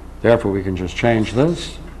 Therefore, we can just change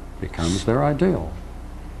this, becomes their ideal.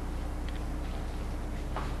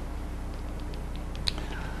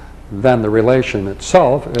 Then the relation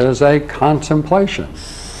itself is a contemplation.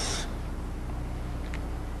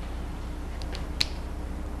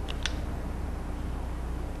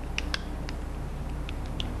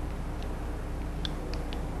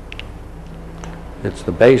 It's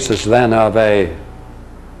the basis then of a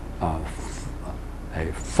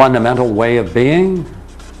fundamental way of being,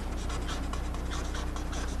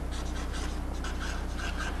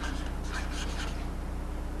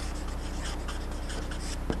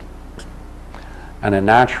 and a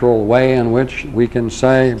natural way in which we can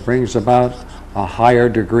say brings about a higher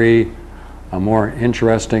degree, a more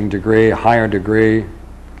interesting degree, a higher degree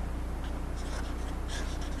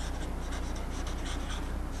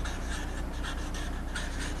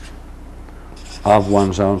of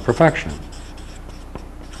one's own perfection.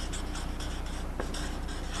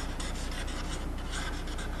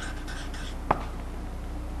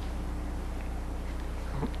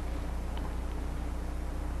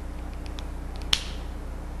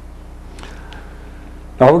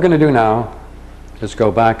 Now, what we're going to do now is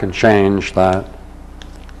go back and change that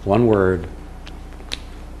one word.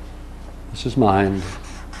 This is mind,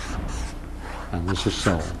 and this is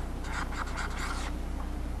soul.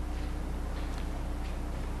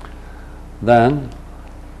 Then,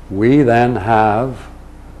 we then have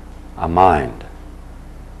a mind.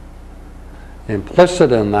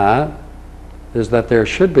 Implicit in that is that there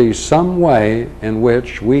should be some way in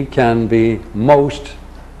which we can be most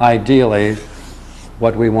ideally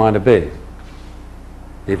what we want to be,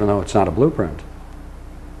 even though it's not a blueprint.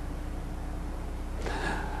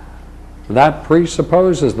 that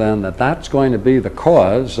presupposes then that that's going to be the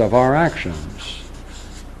cause of our actions.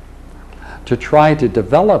 To try to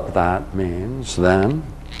develop that means then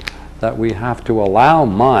that we have to allow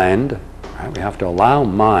mind, right? We have to allow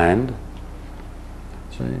mind,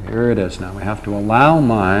 see, here it is now, we have to allow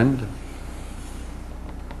mind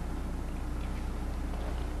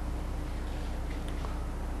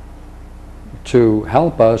to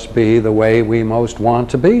help us be the way we most want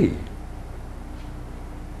to be.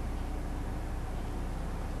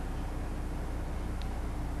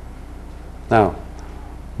 Now,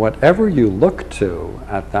 whatever you look to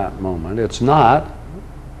at that moment, it's not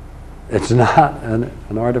an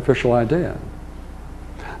artificial idea.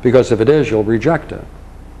 Because if it is, you'll reject it.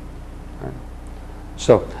 Right?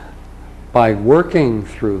 So, by working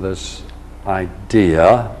through this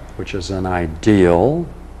idea, which is an ideal,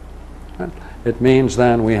 right, it means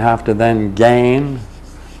then we have to then gain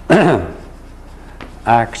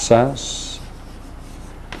access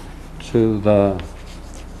to the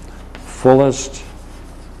fullest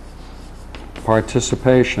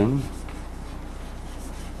participation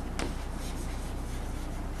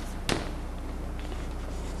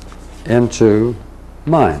into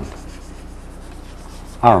mind,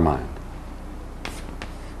 our mind.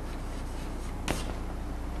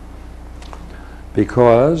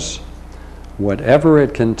 Because whatever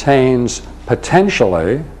it contains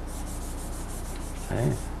potentially,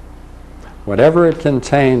 okay, whatever it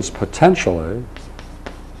contains potentially,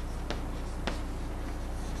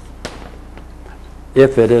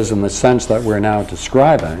 if it is in the sense that we're now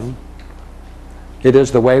describing, it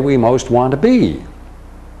is the way we most want to be.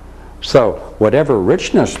 So whatever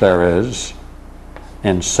richness there is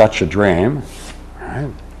in such a dream,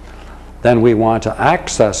 right, then we want to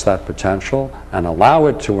access that potential and allow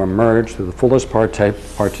it to emerge through the fullest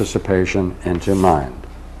participation into mind.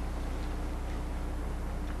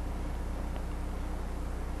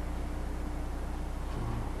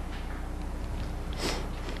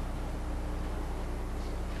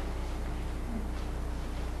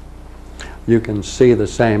 You can see the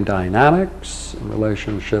same dynamics in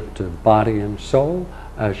relationship to body and soul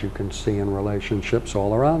as you can see in relationships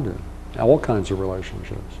all around you. All kinds of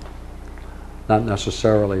relationships. Not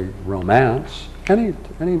necessarily romance, any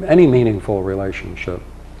meaningful relationship.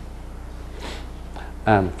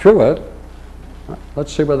 And through it,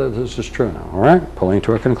 let's see whether this is true now, all right? Pulling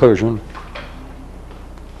to a conclusion.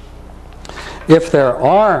 If there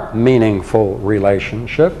are meaningful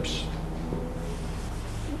relationships,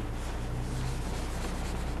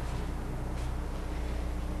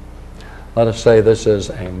 let us say this is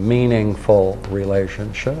a meaningful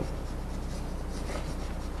relationship.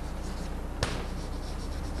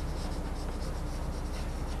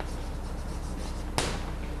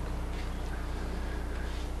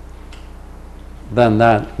 Then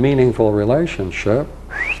that meaningful relationship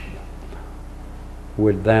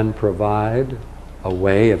would then provide a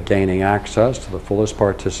way of gaining access to the fullest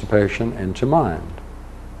participation into mind.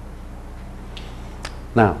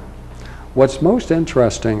 Now, what's most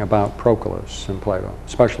interesting about Proclus in Plato,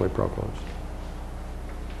 especially Proclus,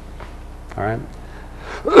 all right?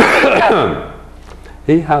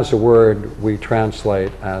 He has a word we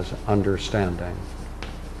translate as understanding.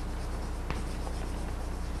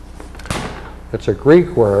 It's a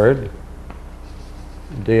Greek word,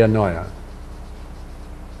 dianoia.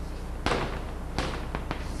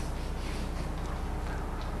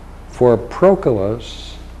 For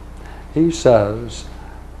Proclus, he says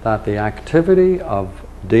that the activity of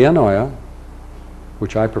dianoia,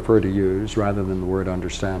 which I prefer to use rather than the word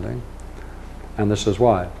understanding, and this is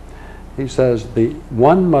why. He says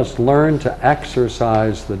one must learn to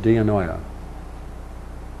exercise the dianoia.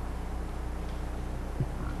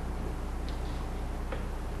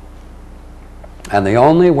 And the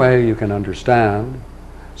only way you can understand,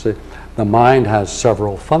 see, the mind has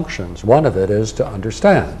several functions. One of it is to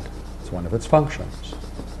understand. It's one of its functions.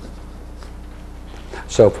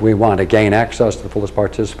 So if we want to gain access to the fullest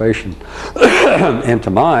participation into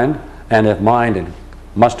mind, and if mind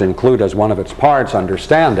must include as one of its parts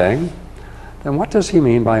understanding, then what does he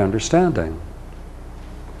mean by understanding?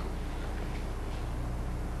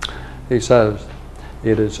 He says,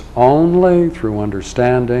 it is only through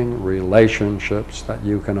understanding relationships that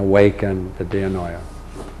you can awaken the dianoia.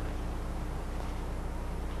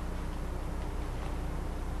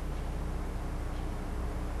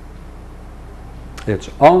 It's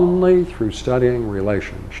only through studying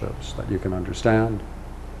relationships that you can understand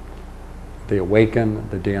awaken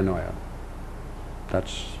the dianoia.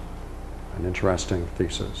 That's an interesting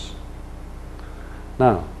thesis.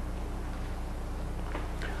 Now,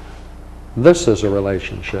 this is a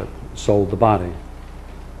relationship, soul to body.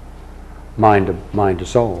 mind to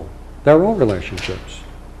soul. They're all relationships.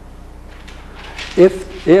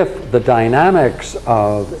 If the dynamics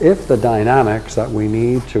that we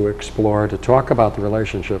need to explore to talk about the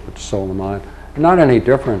relationship of soul and mind are not any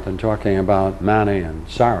different than talking about Manny and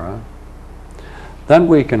Sarah, then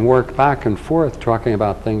we can work back and forth talking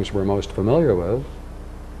about things we're most familiar with,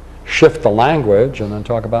 shift the language, and then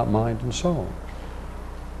talk about mind and soul.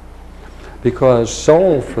 Because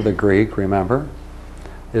soul for the Greek, remember,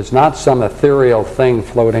 is not some ethereal thing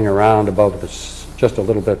floating around above just a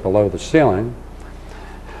little bit below the ceiling.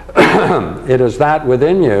 It is that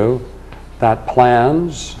within you that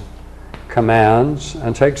plans, commands,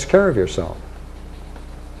 and takes care of yourself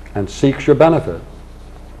and seeks your benefit.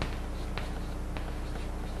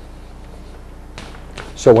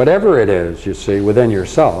 So whatever it is, you see, within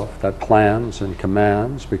yourself that plans and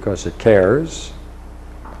commands because it cares,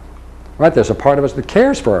 right? There's a part of us that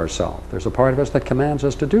cares for ourselves. There's a part of us that commands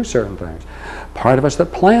us to do certain things. Part of us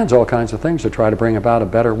that plans all kinds of things to try to bring about a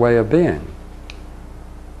better way of being.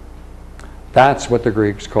 That's what the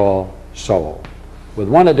Greeks call soul. With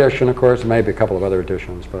one addition, of course, maybe a couple of other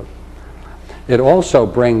additions, but it also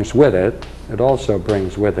brings with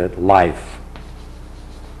it life.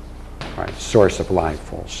 Right, source of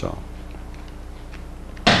life also.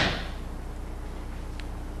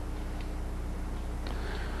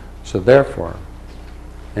 So therefore,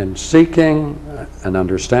 in seeking an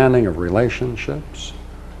understanding of relationships,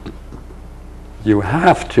 you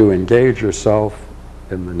have to engage yourself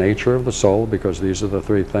in the nature of the soul, because these are the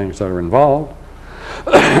three things that are involved.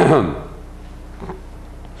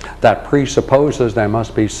 That presupposes there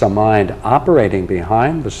must be some mind operating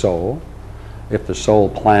behind the soul. If the soul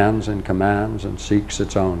plans and commands and seeks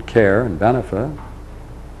its own care and benefit,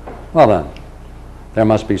 well then, there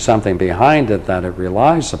must be something behind it that it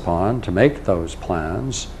relies upon to make those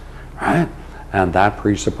plans, right? And that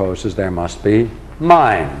presupposes there must be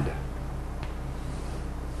mind.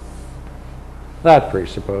 That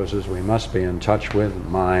presupposes we must be in touch with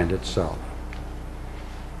mind itself.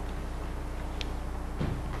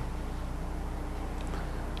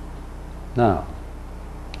 Now,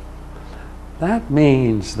 that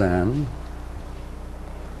means then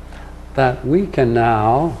that we can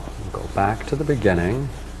now go back to the beginning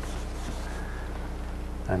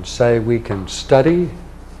and say we can study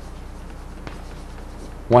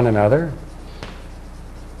one another,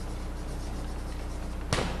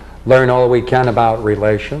 learn all we can about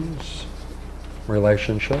relationships,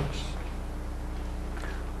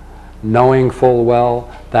 knowing full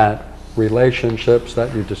well that relationships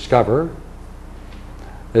that you discover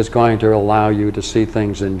is going to allow you to see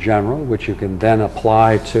things in general, which you can then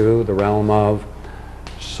apply to the realm of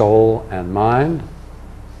soul and mind,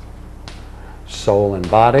 soul and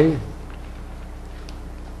body,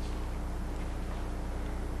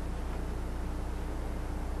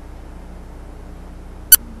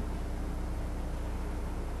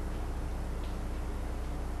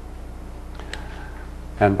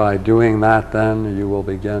 and by doing that, then you will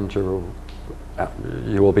begin to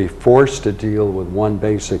you will be forced to deal with one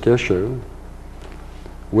basic issue,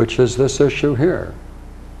 which is this issue here,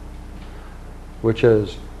 which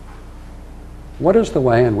is, what is the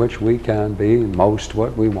way in which we can be most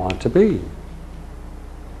what we want to be?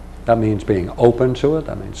 That means being open to it,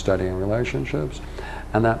 that means studying relationships,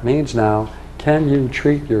 and that means now, can you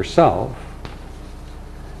treat yourself,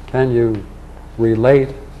 can you relate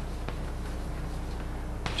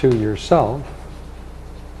to yourself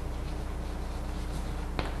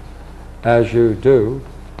as you do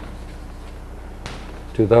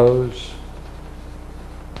to those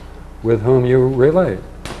with whom you relate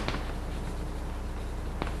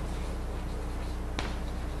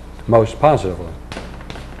most positively,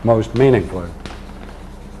 most meaningfully.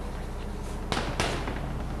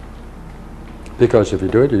 Because if you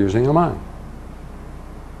do it, you're using the mind.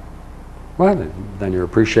 Well, then you're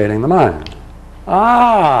appreciating the mind.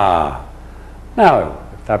 Ah! Now,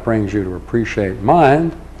 if that brings you to appreciate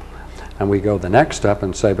mind, and we go the next step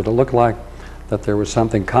and say, but it looked like that there was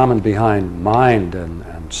something common behind mind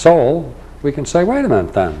and soul, we can say, wait a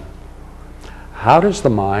minute then. How does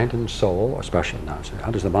the mind and soul, especially now,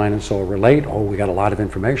 how does the mind and soul relate? Oh, we got a lot of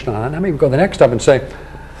information on it. I mean, we go the next step and say,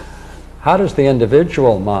 how does the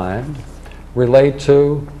individual mind relate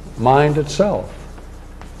to mind itself?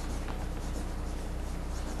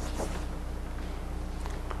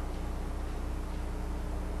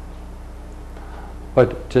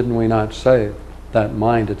 But didn't we not say that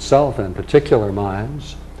mind itself, and particular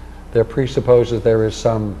minds, there presupposes there is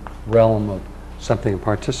some realm of something that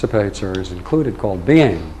participates or is included called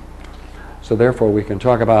being. So therefore we can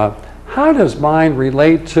talk about, how does mind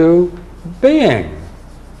relate to being?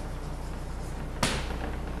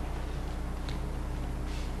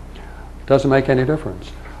 Doesn't make any difference.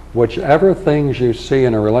 Whichever things you see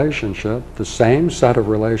in a relationship, the same set of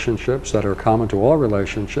relationships that are common to all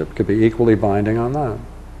relationships could be equally binding on that.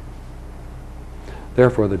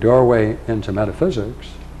 Therefore, the doorway into metaphysics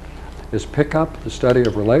is pick up the study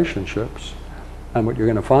of relationships, and what you're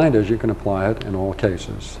going to find is you can apply it in all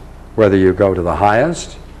cases. Whether you go to the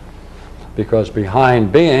highest, because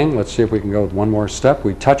behind being, let's see if we can go one more step.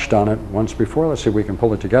 We touched on it once before. Let's see if we can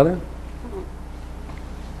pull it together.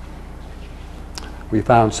 We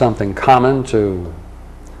found something common to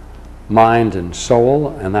mind and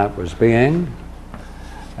soul, and that was being.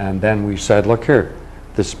 And then we said, look here,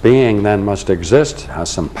 this being then must exist, has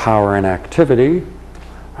some power and activity,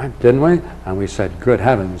 right, didn't we? And we said, good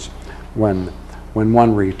heavens, when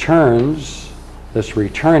one returns, this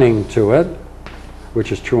returning to it,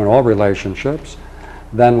 which is true in all relationships,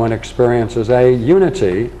 then one experiences a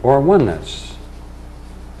unity or oneness.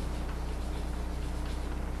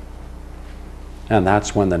 And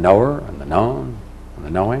that's when the knower and the known and the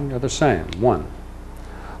knowing are the same, one.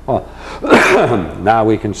 Well, now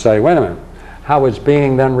we can say, wait a minute, how is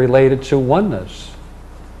being then related to oneness?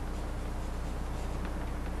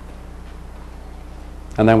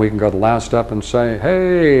 And then we can go the last step and say,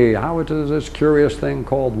 hey, how does this curious thing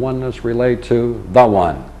called oneness relate to the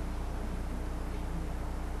one?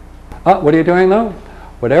 What are you doing though?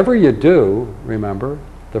 Whatever you do, remember,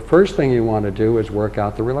 the first thing you want to do is work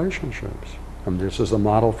out the relationships. And this is the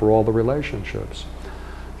model for all the relationships.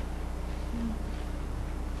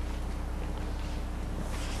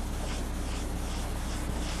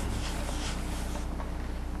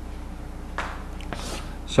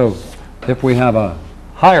 So if we have a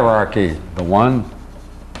hierarchy, the one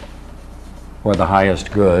or the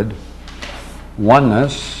highest good,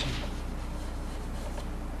 oneness,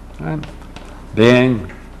 right?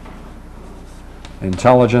 Being,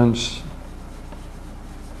 intelligence,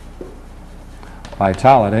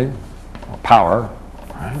 vitality, or power,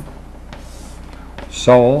 right?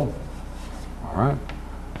 Soul, all right?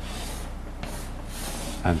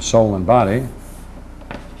 And soul and body.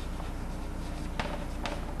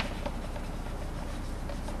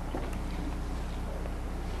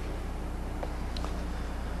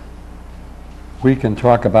 We can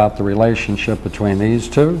talk about the relationship between these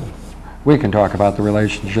two. We can talk about the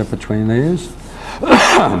relationship between these.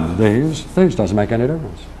 These doesn't make any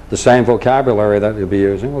difference. The same vocabulary that you'll be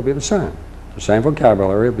using will be the same. The same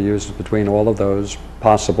vocabulary will be used between all of those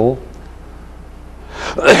possible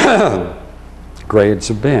grades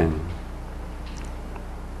of being.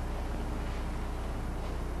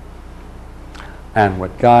 And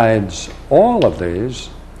what guides all of these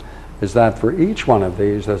is that for each one of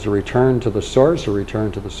these, there's a return to the source, a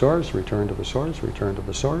return to the source, return to the source, return to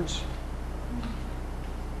the source.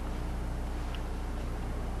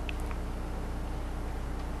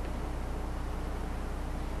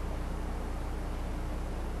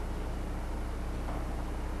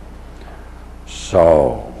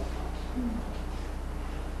 So,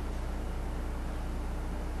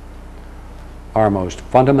 our most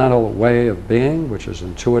fundamental way of being, which is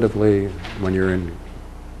intuitively, when you're in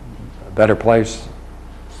a better place,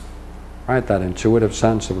 right, that intuitive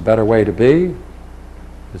sense of a better way to be,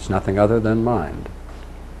 it's nothing other than mind.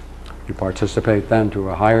 You participate then to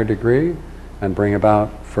a higher degree and bring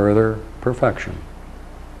about further perfection.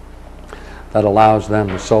 That allows then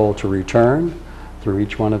the soul to return through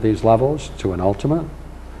each one of these levels to an ultimate,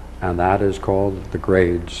 and that is called the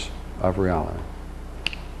grades of reality.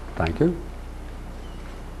 Thank you.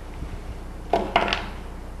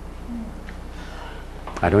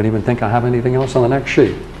 I don't even think I have anything else on the next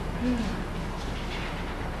sheet.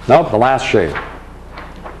 Nope, the last sheet. I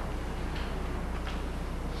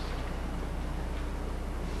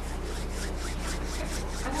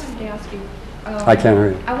wanted to ask you. I can't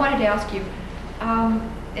hear you. I wanted to ask you,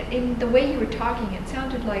 in the way you were talking, it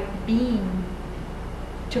sounded like being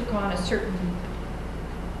took on a certain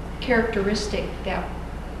characteristic that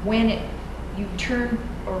when you turned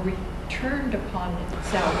or returned upon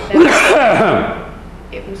itself, that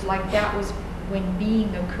it was like that was when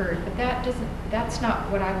being occurred. But that's not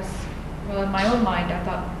what I was, well, in my own mind, I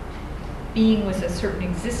thought being was a certain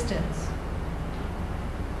existence.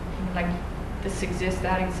 Like this exists,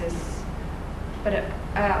 that exists. But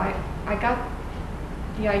I got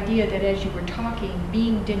the idea that as you were talking,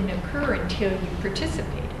 being didn't occur until you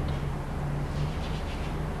participated.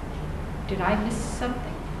 Did I miss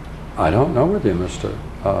something? I don't know whether you missed it.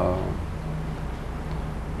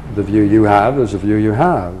 The view you have is a view you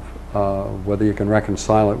have. Whether you can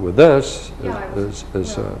reconcile it with this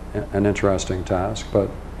is an interesting task. But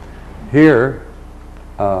here,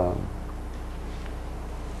 you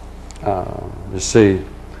see,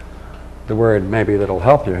 the word maybe that'll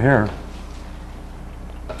help you here.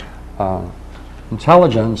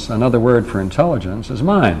 Intelligence, another word for intelligence, is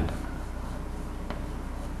mind.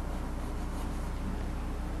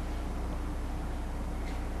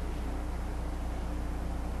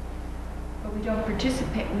 But we don't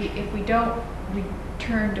participate. If we don't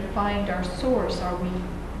return to find our source, are we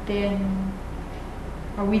then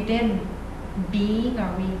being?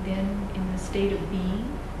 Are we then in the state of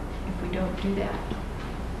being if we don't do that?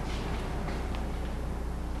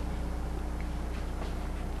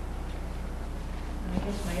 I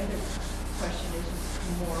guess my other question is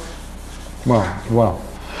more Well,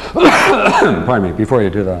 pardon me, before you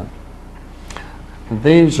do that.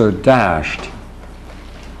 These are dashed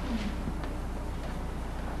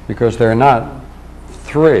because they're not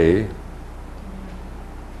three.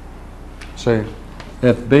 See,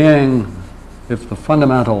 if the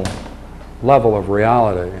fundamental level of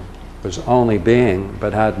reality was only being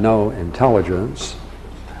but had no intelligence,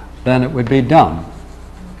 then it would be dumb.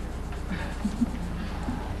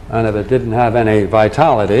 And if it didn't have any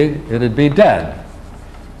vitality, it'd be dead.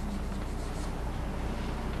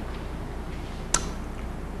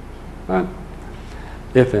 Right?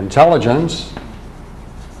 If intelligence,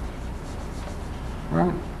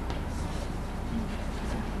 right,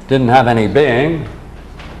 didn't have any being,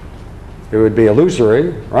 it would be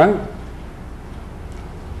illusory, right?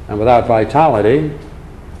 And without vitality,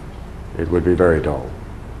 it would be very dull.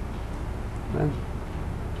 Right?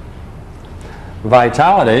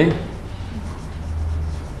 Vitality,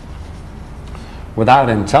 without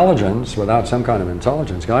intelligence, without some kind of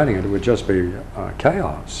intelligence guiding it, it would just be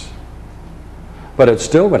chaos. But it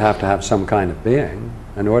still would have to have some kind of being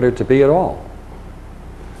in order to be at all.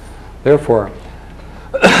 Therefore,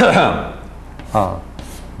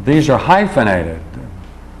 these are hyphenated.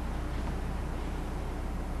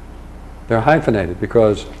 They're hyphenated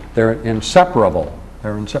because they're inseparable.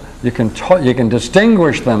 You can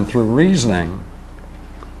distinguish them through reasoning,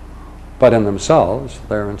 but in themselves,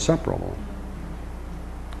 they're inseparable.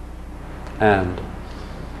 And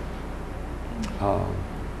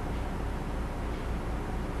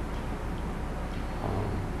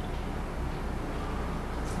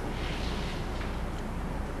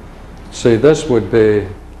see, this would be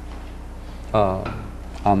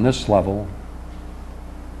on this level.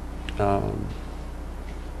 The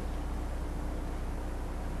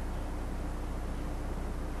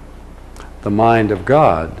mind of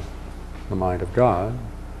God,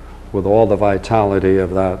 with all the vitality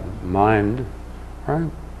of that mind, right?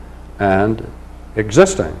 And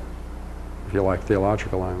existing, if you like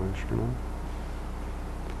theological language, you know.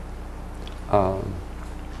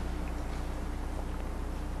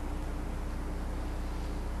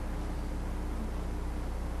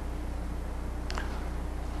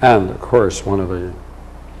 And of course, one of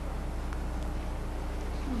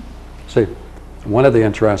the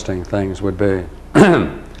interesting things would be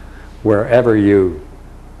wherever you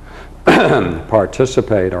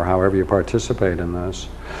participate, or however you participate in this,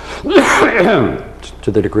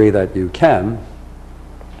 to the degree that you can,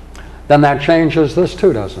 then that changes this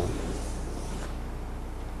too, doesn't it?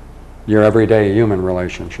 Your everyday human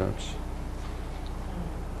relationships.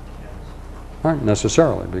 Aren't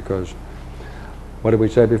necessarily, because what did we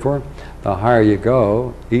say before? The higher you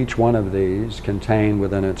go, each one of these contain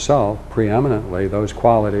within itself preeminently those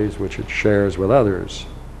qualities which it shares with others.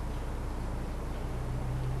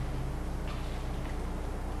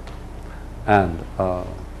 And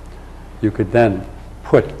you could then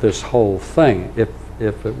put this whole thing,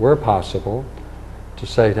 if it were possible, to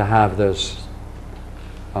say to have this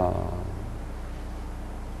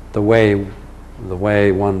the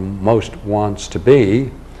way one most wants to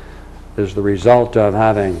be is the result of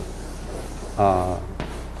having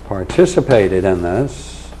participated in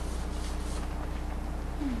this,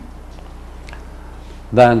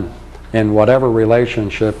 then in whatever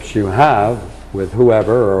relationships you have with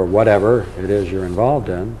whoever or whatever it is you're involved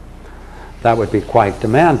in, that would be quite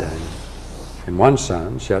demanding in one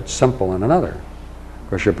sense, yet simple in another,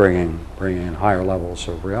 because you're bringing in higher levels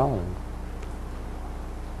of reality.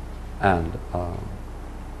 And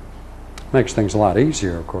makes things a lot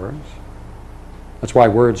easier, of course. That's why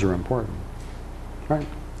words are important, right?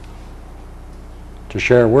 To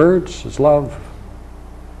share words is love.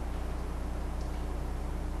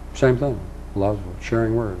 Same thing, love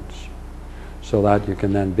sharing words, so that you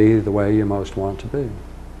can then be the way you most want to be.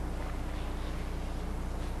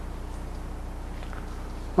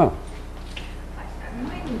 Well,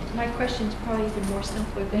 my question's probably even more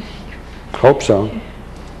simpler than hope so.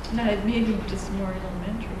 Not maybe just more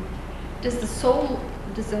elementary. Does the soul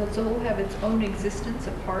have its own existence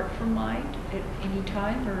apart from mind at any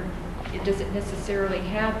time, or it doesn't necessarily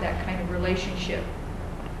have that kind of relationship,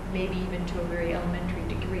 maybe even to a very elementary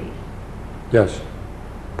degree. Yes.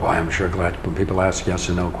 Boy, I'm sure glad when people ask yes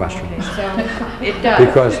or no questions. Okay, so it does.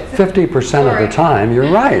 Because 50% of the time,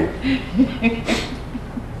 you're right.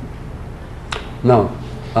 No.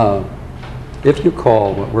 If you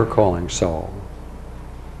call what we're calling soul,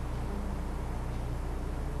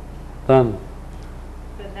 then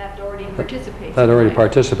that already participates. That already in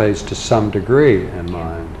participates to some degree in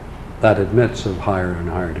mind. That admits of higher and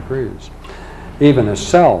higher degrees. Even a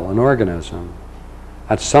cell, an organism,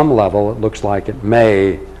 at some level it looks like it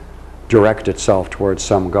may direct itself towards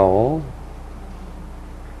some goal.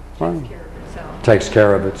 Takes care of itself. Takes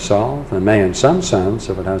care of itself, and may in some sense,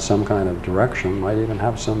 if it has some kind of direction, might even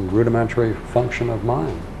have some rudimentary function of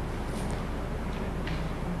mind.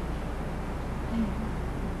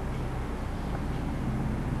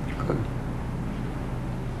 Good.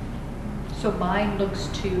 So mind looks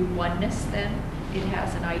to oneness then? It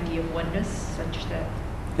has an idea of oneness such that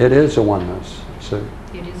It is a oneness. See?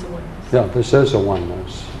 it is a oneness. Yeah, this is a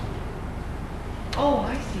oneness. Oh,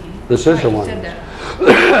 I see. This is Right, a you oneness. said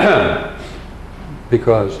that.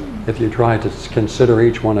 Because if you try to consider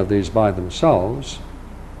each one of these by themselves,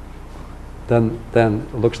 then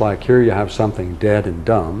it looks like here you have something dead and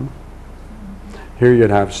dumb. Here you'd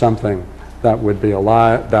have something that would be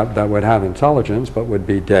alive, that would have intelligence, but would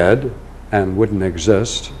be dead and wouldn't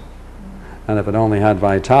exist. And if it only had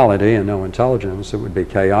vitality and no intelligence, it would be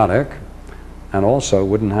chaotic and also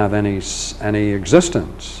wouldn't have any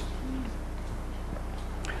existence.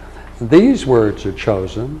 These words are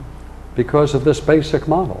chosen because of this basic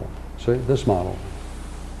model. See, this model.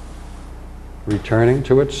 Returning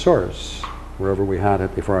to its source, wherever we had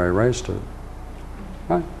it before I erased it.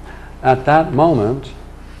 Right? At that moment,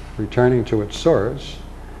 returning to its source,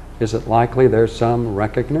 is it likely there's some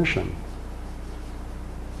recognition?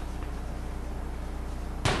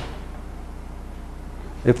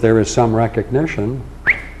 If there is some recognition,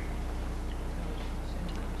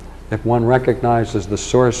 if one recognizes the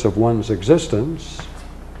source of one's existence,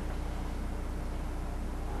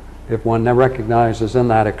 if one recognizes in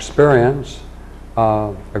that experience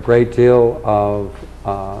a great deal of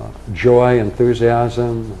joy,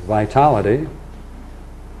 enthusiasm, vitality,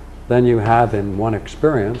 then you have in one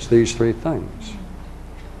experience these three things.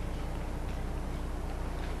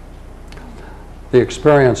 The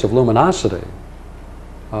experience of luminosity,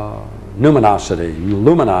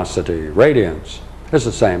 luminosity, radiance, is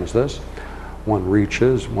the same as this. One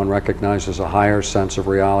recognizes a higher sense of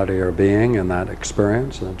reality or being in that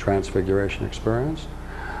experience, in the transfiguration experience.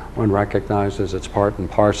 One recognizes it's part and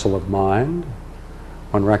parcel of mind.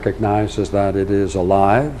 One recognizes that it is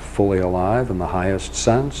alive, fully alive in the highest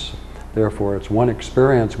sense. Therefore, it's one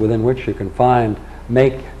experience within which you can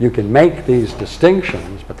you can make these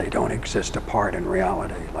distinctions, but they don't exist apart in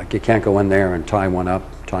reality. Like you can't go in there and tie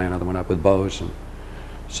another one up with bows and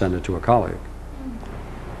send it to a colleague.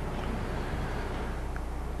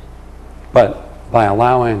 But by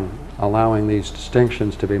allowing these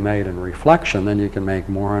distinctions to be made in reflection, then you can make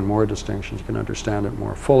more and more distinctions. You can understand it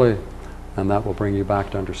more fully, and that will bring you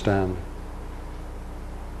back to understand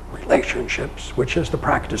relationships, which is the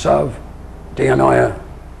practice of dianoia,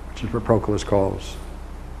 which is what Proclus calls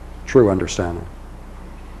true understanding.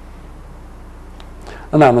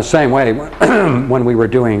 And now in the same way, when we were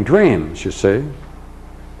doing dreams, you see,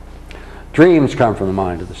 dreams come from the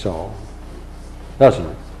mind of the soul, doesn't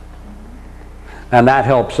it? And that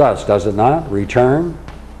helps us, does it not, return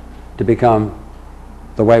to become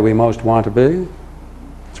the way we most want to be?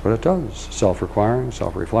 That's what it does. Self-requiring,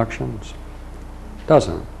 self-reflections,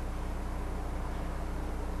 doesn't it?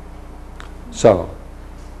 So,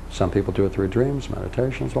 some people do it through dreams,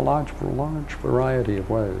 meditations, a large variety of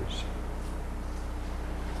ways.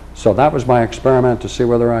 So that was my experiment to see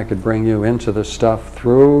whether I could bring you into this stuff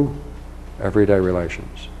through everyday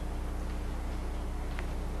relations.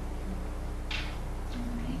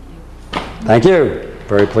 Thank you.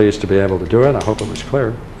 Very pleased to be able to do it. I hope it was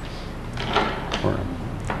clear.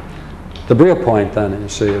 The real point then, you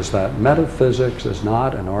see, is that metaphysics is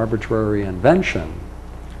not an arbitrary invention.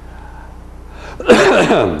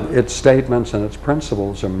 Its statements and its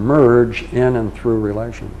principles emerge in and through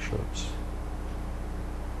relationships.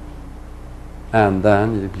 And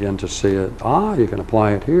then you begin to see it, you can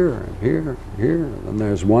apply it here and here and here. And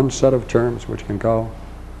there's one set of terms which can go.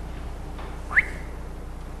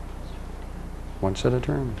 One set of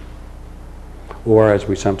terms. Or as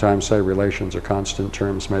we sometimes say, relations are constant,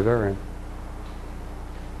 terms may vary.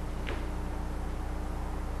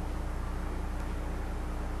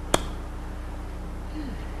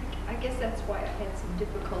 I guess that's why I had some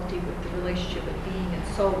difficulty with the relationship of being and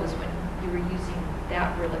soul, is when you were using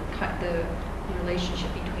that the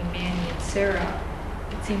relationship between Manny and Sarah,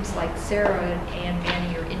 it seems like Sarah and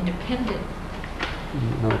Manny are independent.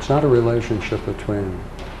 No, it's not a relationship between.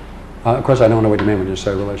 Of course, I don't know what you mean when you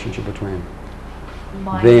say relationship between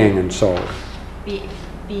being and soul. Be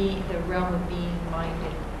the realm of being,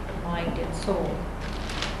 mind and soul.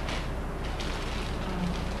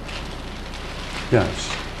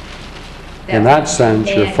 Yes. In that sense,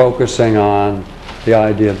 you're focusing on the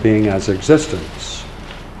idea of being as existence.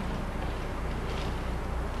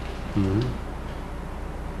 Mm-hmm.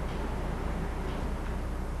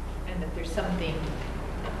 And that there's something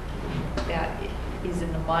that is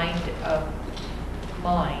in the mind of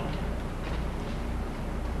mind.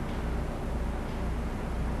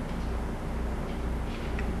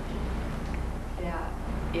 That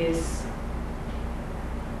is,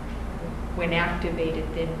 when activated,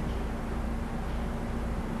 then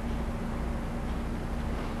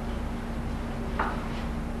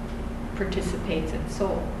participates in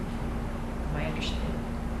soul. My understanding.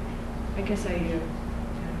 I guess I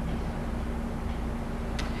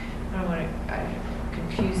don't want to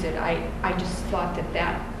confuse it. I just thought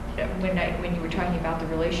that when you were talking about the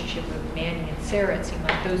relationship of Manny and Sarah, it seemed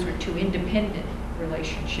like those were two independent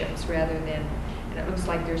relationships rather than, and it looks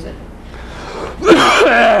like there's a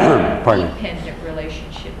dependent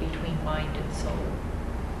relationship between mind and soul.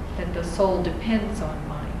 That the soul depends on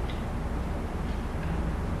mind.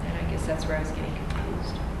 And I guess that's where I was getting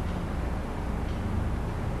confused.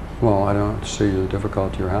 Well, I don't see the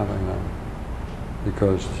difficulty you're having then,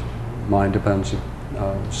 because mind depends,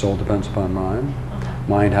 soul depends upon mind.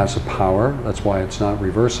 Mind has a power, that's why it's not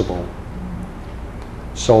reversible.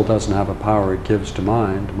 Soul doesn't have a power it gives to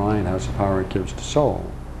mind. Mind has a power it gives to soul.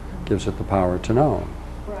 Gives it the power to know.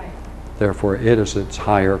 Right. Therefore, it is its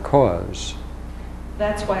higher cause.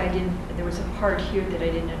 That's why there was a part here that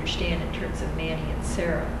I didn't understand in terms of Manny and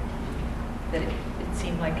Sarah. That it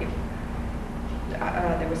seemed like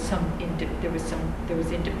there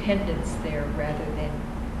was independence there rather than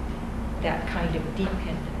that kind of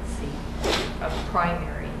dependency of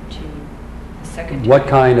primary to the secondary. What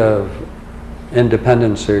kind of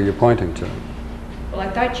independency are you pointing to? Well, I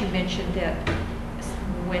thought you mentioned that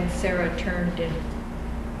when Sarah turned in,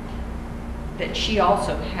 that she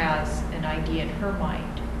also has an idea in her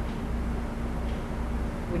mind,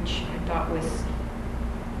 which I thought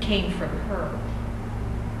came from her,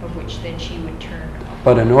 of which then she would turn.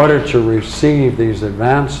 But in order to receive these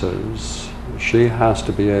advances, she has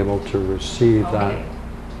to be able to receive that.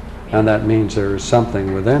 And that means there is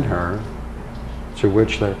something within her to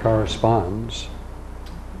which there corresponds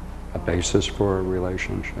a basis for a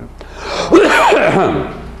relationship.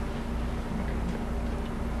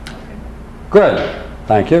 Good.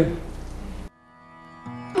 Thank you.